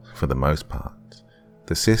 For the most part,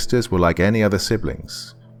 the sisters were like any other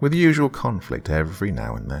siblings, with usual conflict every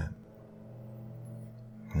now and then.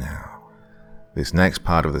 Now, this next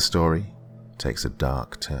part of the story takes a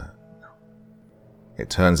dark turn. It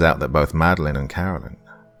turns out that both Madeline and Carolyn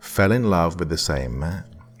fell in love with the same man.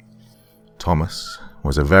 Thomas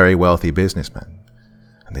was a very wealthy businessman,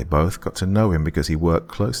 and they both got to know him because he worked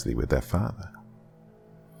closely with their father.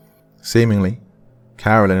 Seemingly,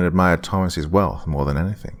 Carolyn admired Thomas's wealth more than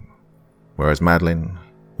anything, whereas Madeline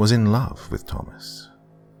was in love with Thomas.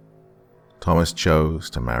 Thomas chose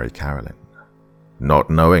to marry Carolyn, not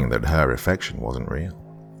knowing that her affection wasn't real.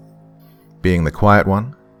 Being the quiet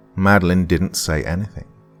one, Madeline didn't say anything.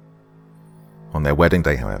 On their wedding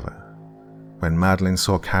day, however, when Madeline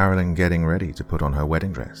saw Carolyn getting ready to put on her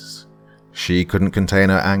wedding dress, she couldn't contain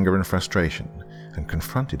her anger and frustration and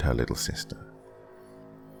confronted her little sister.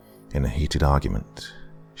 In a heated argument,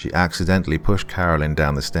 she accidentally pushed Carolyn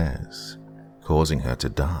down the stairs, causing her to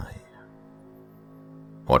die.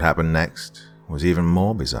 What happened next was even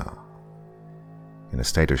more bizarre. In a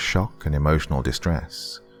state of shock and emotional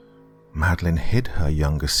distress, Madeline hid her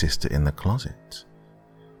younger sister in the closet,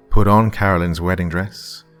 put on Carolyn's wedding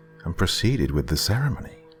dress, and proceeded with the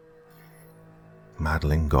ceremony.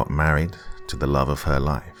 Madeline got married to the love of her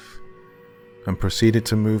life and proceeded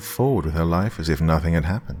to move forward with her life as if nothing had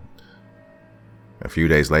happened. A few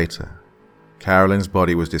days later, Carolyn's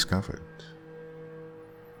body was discovered.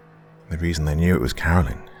 The reason they knew it was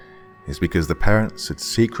Carolyn is because the parents had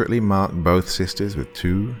secretly marked both sisters with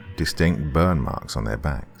 2 distinct burn marks on their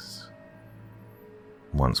backs.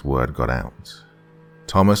 Once word got out,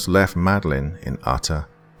 Thomas left Madeline in utter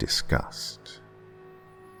disgust.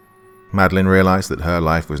 Madeline realized that her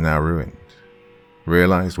life was now ruined,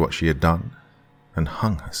 realized what she had done, and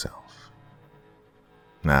hung herself.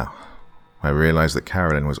 Now, I realized that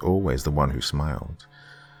Carolyn was always the one who smiled,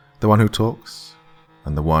 the one who talks,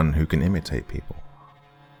 and the one who can imitate people.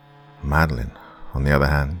 Madeline, on the other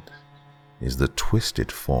hand, is the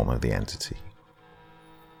twisted form of the entity.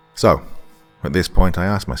 So, at this point I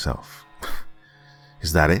asked myself,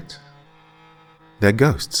 is that it? They're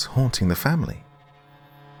ghosts haunting the family?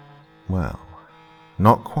 Well,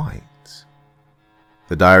 not quite.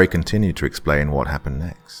 The diary continued to explain what happened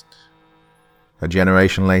next. A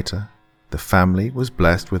generation later, the family was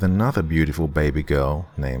blessed with another beautiful baby girl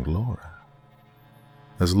named Laura.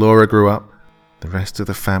 As Laura grew up, the rest of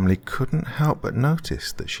the family couldn't help but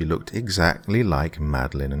notice that she looked exactly like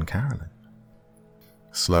Madeline and Carolyn.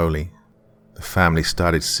 Slowly, the family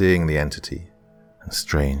started seeing the entity, and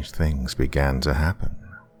strange things began to happen.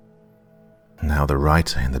 Now the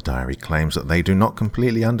writer in the diary claims that they do not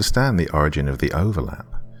completely understand the origin of the overlap.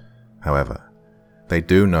 However, they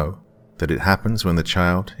do know that it happens when the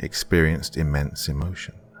child experienced immense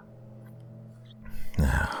emotion.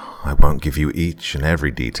 Now, I won't give you each and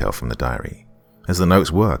every detail from the diary, as the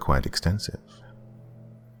notes were quite extensive.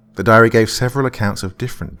 The diary gave several accounts of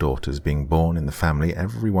different daughters being born in the family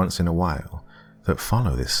every once in a while that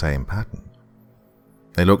follow this same pattern.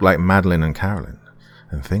 They look like Madeline and Carolyn,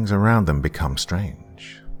 and things around them become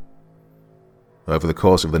strange. Over the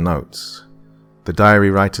course of the notes, the diary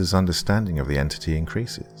writer's understanding of the entity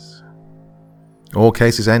increases. All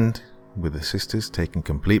cases end with the sisters taking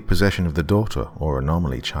complete possession of the daughter or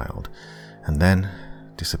anomaly child, and then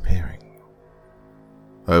disappearing.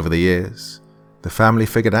 Over the years, the family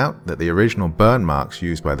figured out that the original burn marks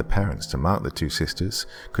used by the parents to mark the two sisters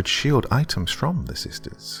could shield items from the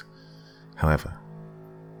sisters. However,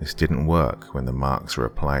 this didn't work when the marks were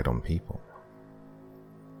applied on people.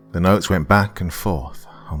 The notes went back and forth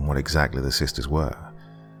on what exactly the sisters were,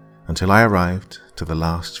 until I arrived to the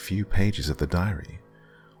last few pages of the diary,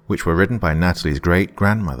 which were written by Natalie's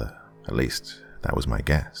great-grandmother. At least, that was my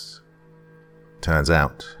guess. Turns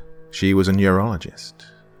out, she was a neurologist.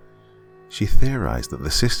 She theorized that the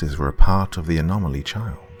sisters were a part of the anomaly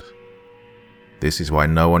child. This is why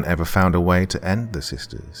no one ever found a way to end the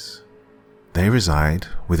sisters. They reside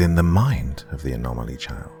within the mind of the anomaly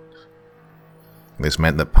child. This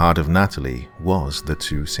meant that part of Natalie was the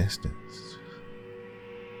two sisters.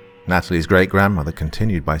 Natalie's great-grandmother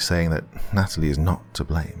continued by saying that Natalie is not to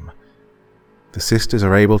blame. The sisters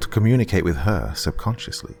are able to communicate with her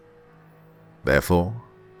subconsciously. Therefore,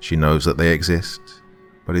 she knows that they exist,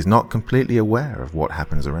 but is not completely aware of what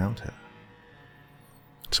happens around her.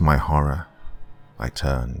 To my horror, I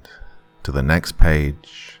turned to the next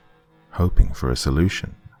page, hoping for a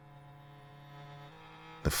solution.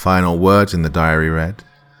 The final words in the diary read,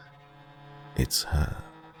 "It's her.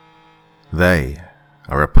 They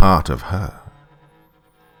are a part of her."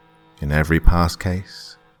 In every past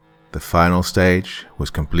case, the final stage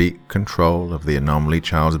was complete control of the anomaly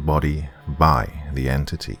child's body by the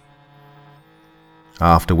entity.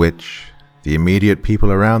 After which, the immediate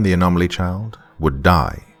people around the anomaly child would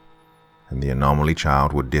die, and the anomaly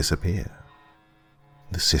child would disappear.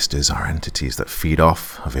 The sisters are entities that feed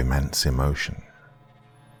off of immense emotion.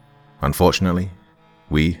 Unfortunately,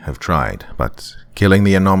 we have tried, but killing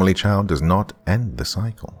the anomaly child does not end the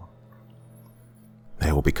cycle.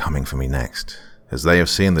 They will be coming for me next, as they have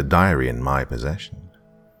seen the diary in my possession.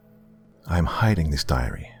 I am hiding this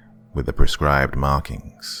diary with the prescribed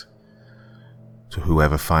markings. To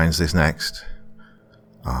whoever finds this next,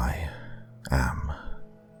 I am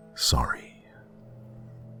sorry.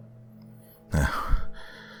 Now,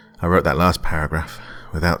 I wrote that last paragraph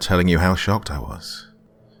without telling you how shocked I was.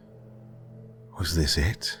 Was this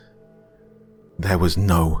it? There was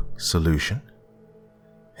no solution?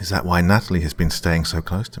 Is that why Natalie has been staying so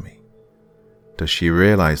close to me? Does she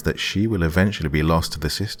realize that she will eventually be lost to the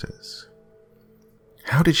sisters?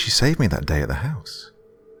 How did she save me that day at the house?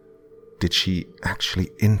 Did she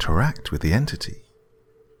actually interact with the entity?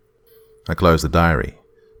 I closed the diary,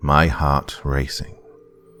 my heart racing.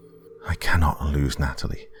 I cannot lose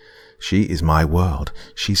Natalie. She is my world.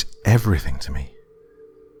 She's everything to me.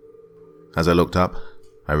 As I looked up,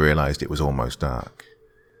 I realized it was almost dark.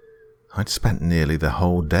 I'd spent nearly the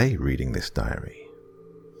whole day reading this diary.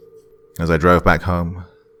 As I drove back home,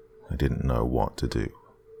 I didn't know what to do.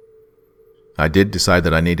 I did decide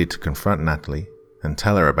that I needed to confront Natalie and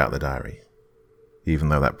tell her about the diary, even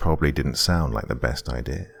though that probably didn't sound like the best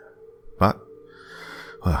idea. But,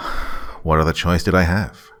 well, what other choice did I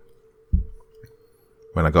have?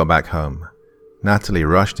 When I got back home, Natalie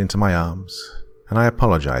rushed into my arms, and I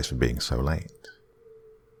apologized for being so late.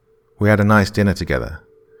 We had a nice dinner together,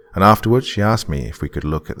 and afterwards she asked me if we could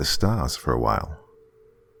look at the stars for a while.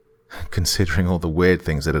 Considering all the weird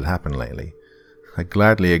things that had happened lately, I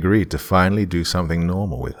gladly agreed to finally do something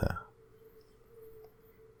normal with her.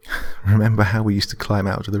 "Remember how we used to climb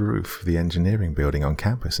out to the roof of the engineering building on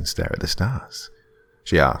campus and stare at the stars?"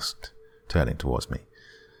 she asked, turning towards me.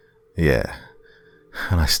 "Yeah,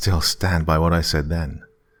 and I still stand by what I said then.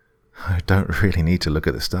 I don't really need to look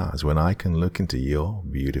at the stars when I can look into your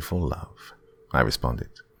beautiful love," I responded.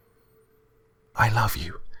 "I love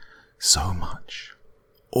you so much.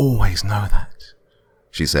 Always know that,"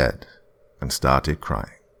 she said, and started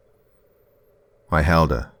crying. I held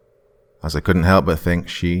her, as I couldn't help but think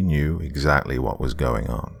she knew exactly what was going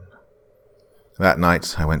on. That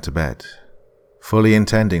night I went to bed, fully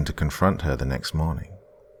intending to confront her the next morning.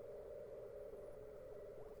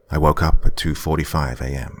 I woke up at 2:45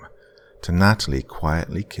 a.m. to Natalie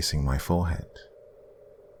quietly kissing my forehead.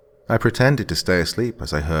 I pretended to stay asleep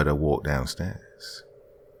as I heard her walk downstairs.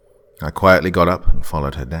 I quietly got up and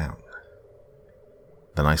followed her down.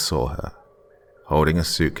 Then I saw her, holding a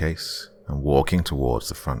suitcase and walking towards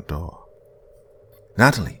the front door.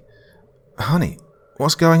 "Natalie, honey,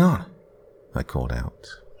 what's going on?" I called out.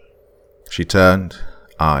 She turned,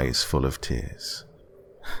 eyes full of tears.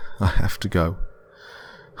 "I have to go.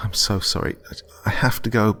 I'm so sorry. I have to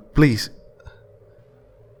go, please."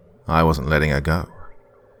 I wasn't letting her go.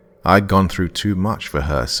 I'd gone through too much for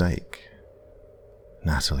her sake.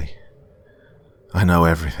 "Natalie, I know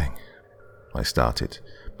everything," I started,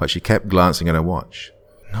 but she kept glancing at her watch.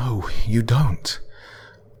 "No, you don't.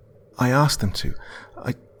 I asked them to.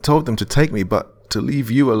 I told them to take me, but to leave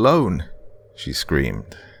you alone," she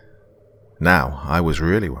screamed. Now I was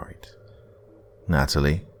really worried.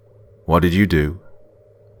 "Natalie, what did you do?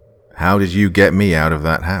 How did you get me out of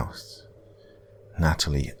that house?"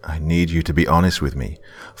 "Natalie, I need you to be honest with me.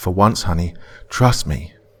 For once, honey, trust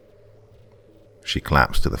me." She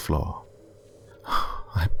collapsed to the floor.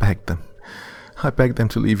 I begged them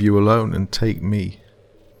to leave you alone and take me.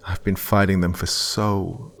 I've been fighting them for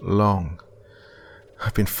so long.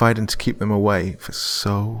 I've been fighting to keep them away for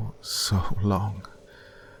so long.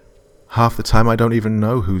 Half the time I don't even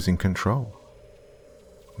know who's in control."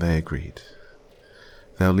 They agreed.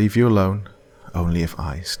 "They'll leave you alone only if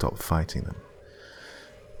I stop fighting them.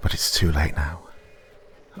 But it's too late now.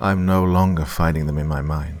 I'm no longer fighting them in my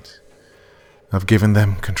mind. I've given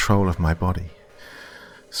them control of my body.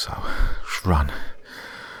 So, run.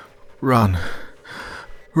 Run.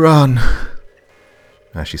 Run."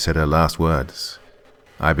 As she said her last words,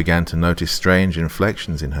 I began to notice strange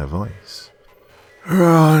inflections in her voice.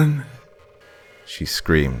 "Run," she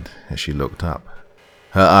screamed as she looked up,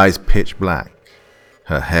 her eyes pitch black,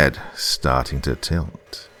 her head starting to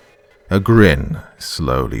tilt, a grin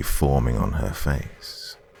slowly forming on her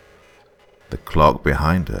face. The clock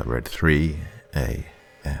behind her read 3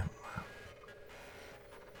 a.m.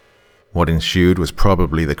 What ensued was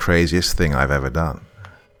probably the craziest thing I've ever done.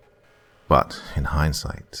 But in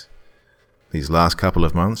hindsight, these last couple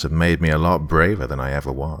of months have made me a lot braver than I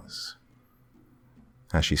ever was.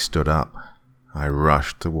 As she stood up, I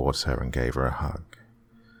rushed towards her and gave her a hug.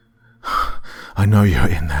 "I know you're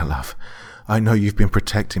in there, love. I know you've been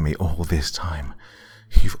protecting me all this time.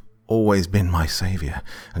 You've always been my savior,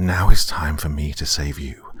 and now it's time for me to save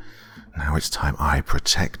you. Now it's time I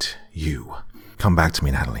protect you. Come back to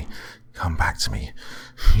me, Natalie. Come back to me.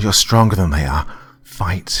 You're stronger than they are.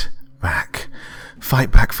 Fight back.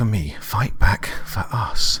 Fight back for me. Fight back for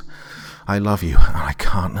us. I love you, and I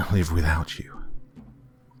can't live without you."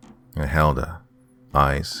 I held her,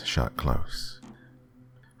 eyes shut close.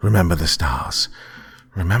 "Remember the stars.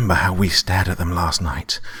 Remember how we stared at them last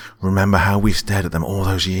night. Remember how we stared at them all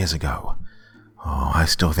those years ago. Oh, I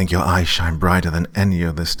still think your eyes shine brighter than any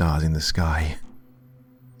of the stars in the sky."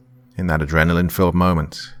 In that adrenaline-filled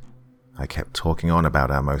moment, I kept talking on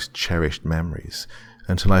about our most cherished memories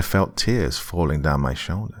until I felt tears falling down my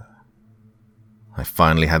shoulder. I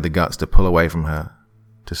finally had the guts to pull away from her,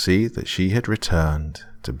 to see that she had returned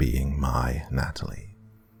to being my Natalie.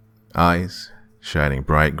 Eyes shining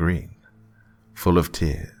bright green, full of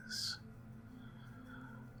tears.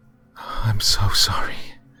 "I'm so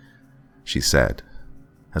sorry," she said,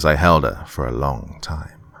 as I held her for a long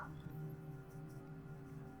time.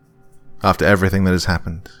 After everything that has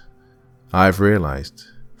happened, I've realized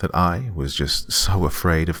that I was just so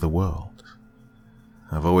afraid of the world.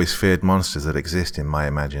 I've always feared monsters that exist in my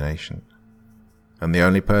imagination, and the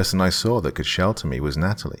only person I saw that could shelter me was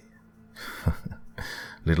Natalie.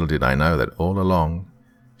 Little did I know that all along,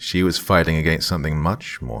 she was fighting against something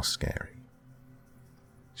much more scary.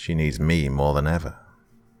 She needs me more than ever,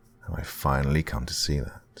 and I've finally come to see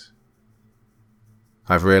that.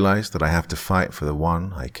 I've realized that I have to fight for the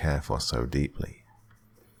one I care for so deeply.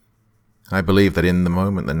 I believe that in the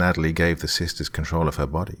moment that Natalie gave the sisters control of her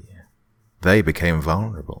body, they became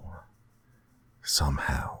vulnerable.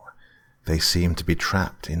 Somehow, they seemed to be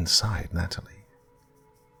trapped inside Natalie.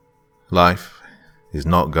 Life is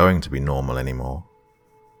not going to be normal anymore,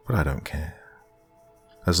 but I don't care.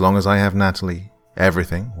 As long as I have Natalie,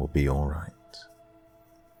 everything will be all right.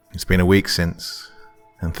 It's been a week since,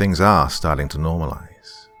 and things are starting to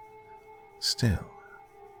normalize. Still,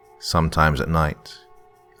 sometimes at night,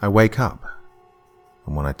 I wake up,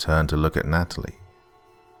 and when I turn to look at Natalie,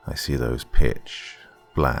 I see those pitch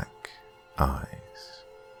black eyes.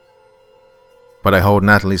 But I hold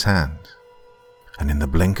Natalie's hand, and in the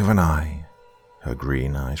blink of an eye, her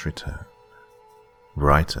green eyes return,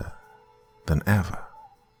 brighter than ever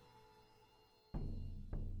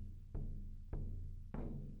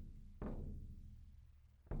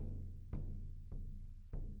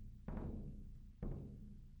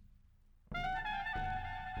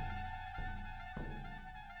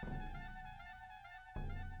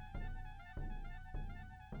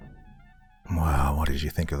Well, what did you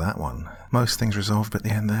think of that one? Most things resolved at the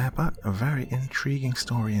end there, but a very intriguing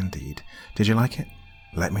story indeed. Did you like it?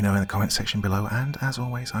 Let me know in the comment section below, and as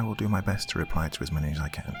always, I will do my best to reply to as many as I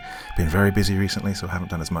can. Been very busy recently, so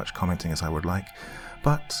haven't done as much commenting as I would like,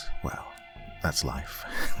 but, well, that's life.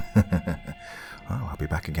 Well, I'll be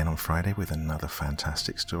back again on Friday with another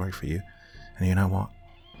fantastic story for you, and you know what?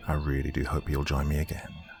 I really do hope you'll join me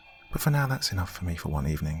again. But for now, that's enough for me for one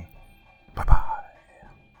evening. Bye-bye.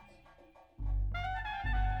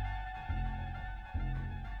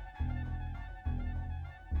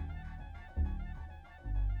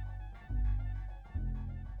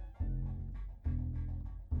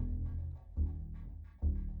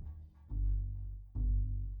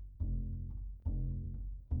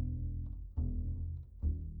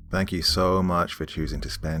 Thank you so much for choosing to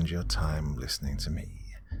spend your time listening to me.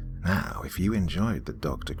 Now, if you enjoyed the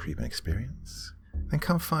Dr. Creepin experience, then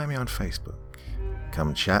come find me on Facebook.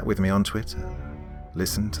 Come chat with me on Twitter.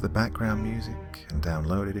 Listen to the background music and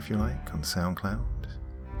download it if you like on SoundCloud.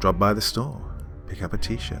 Drop by the store, pick up a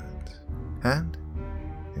t-shirt. And,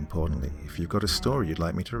 importantly, if you've got a story you'd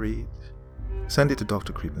like me to read, send it to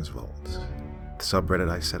Dr. Creepin's Vault, the subreddit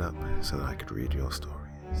I set up so that I could read your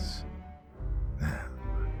stories. Now,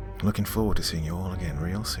 looking forward to seeing you all again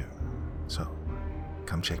real soon. So,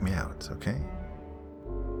 come check me out, okay?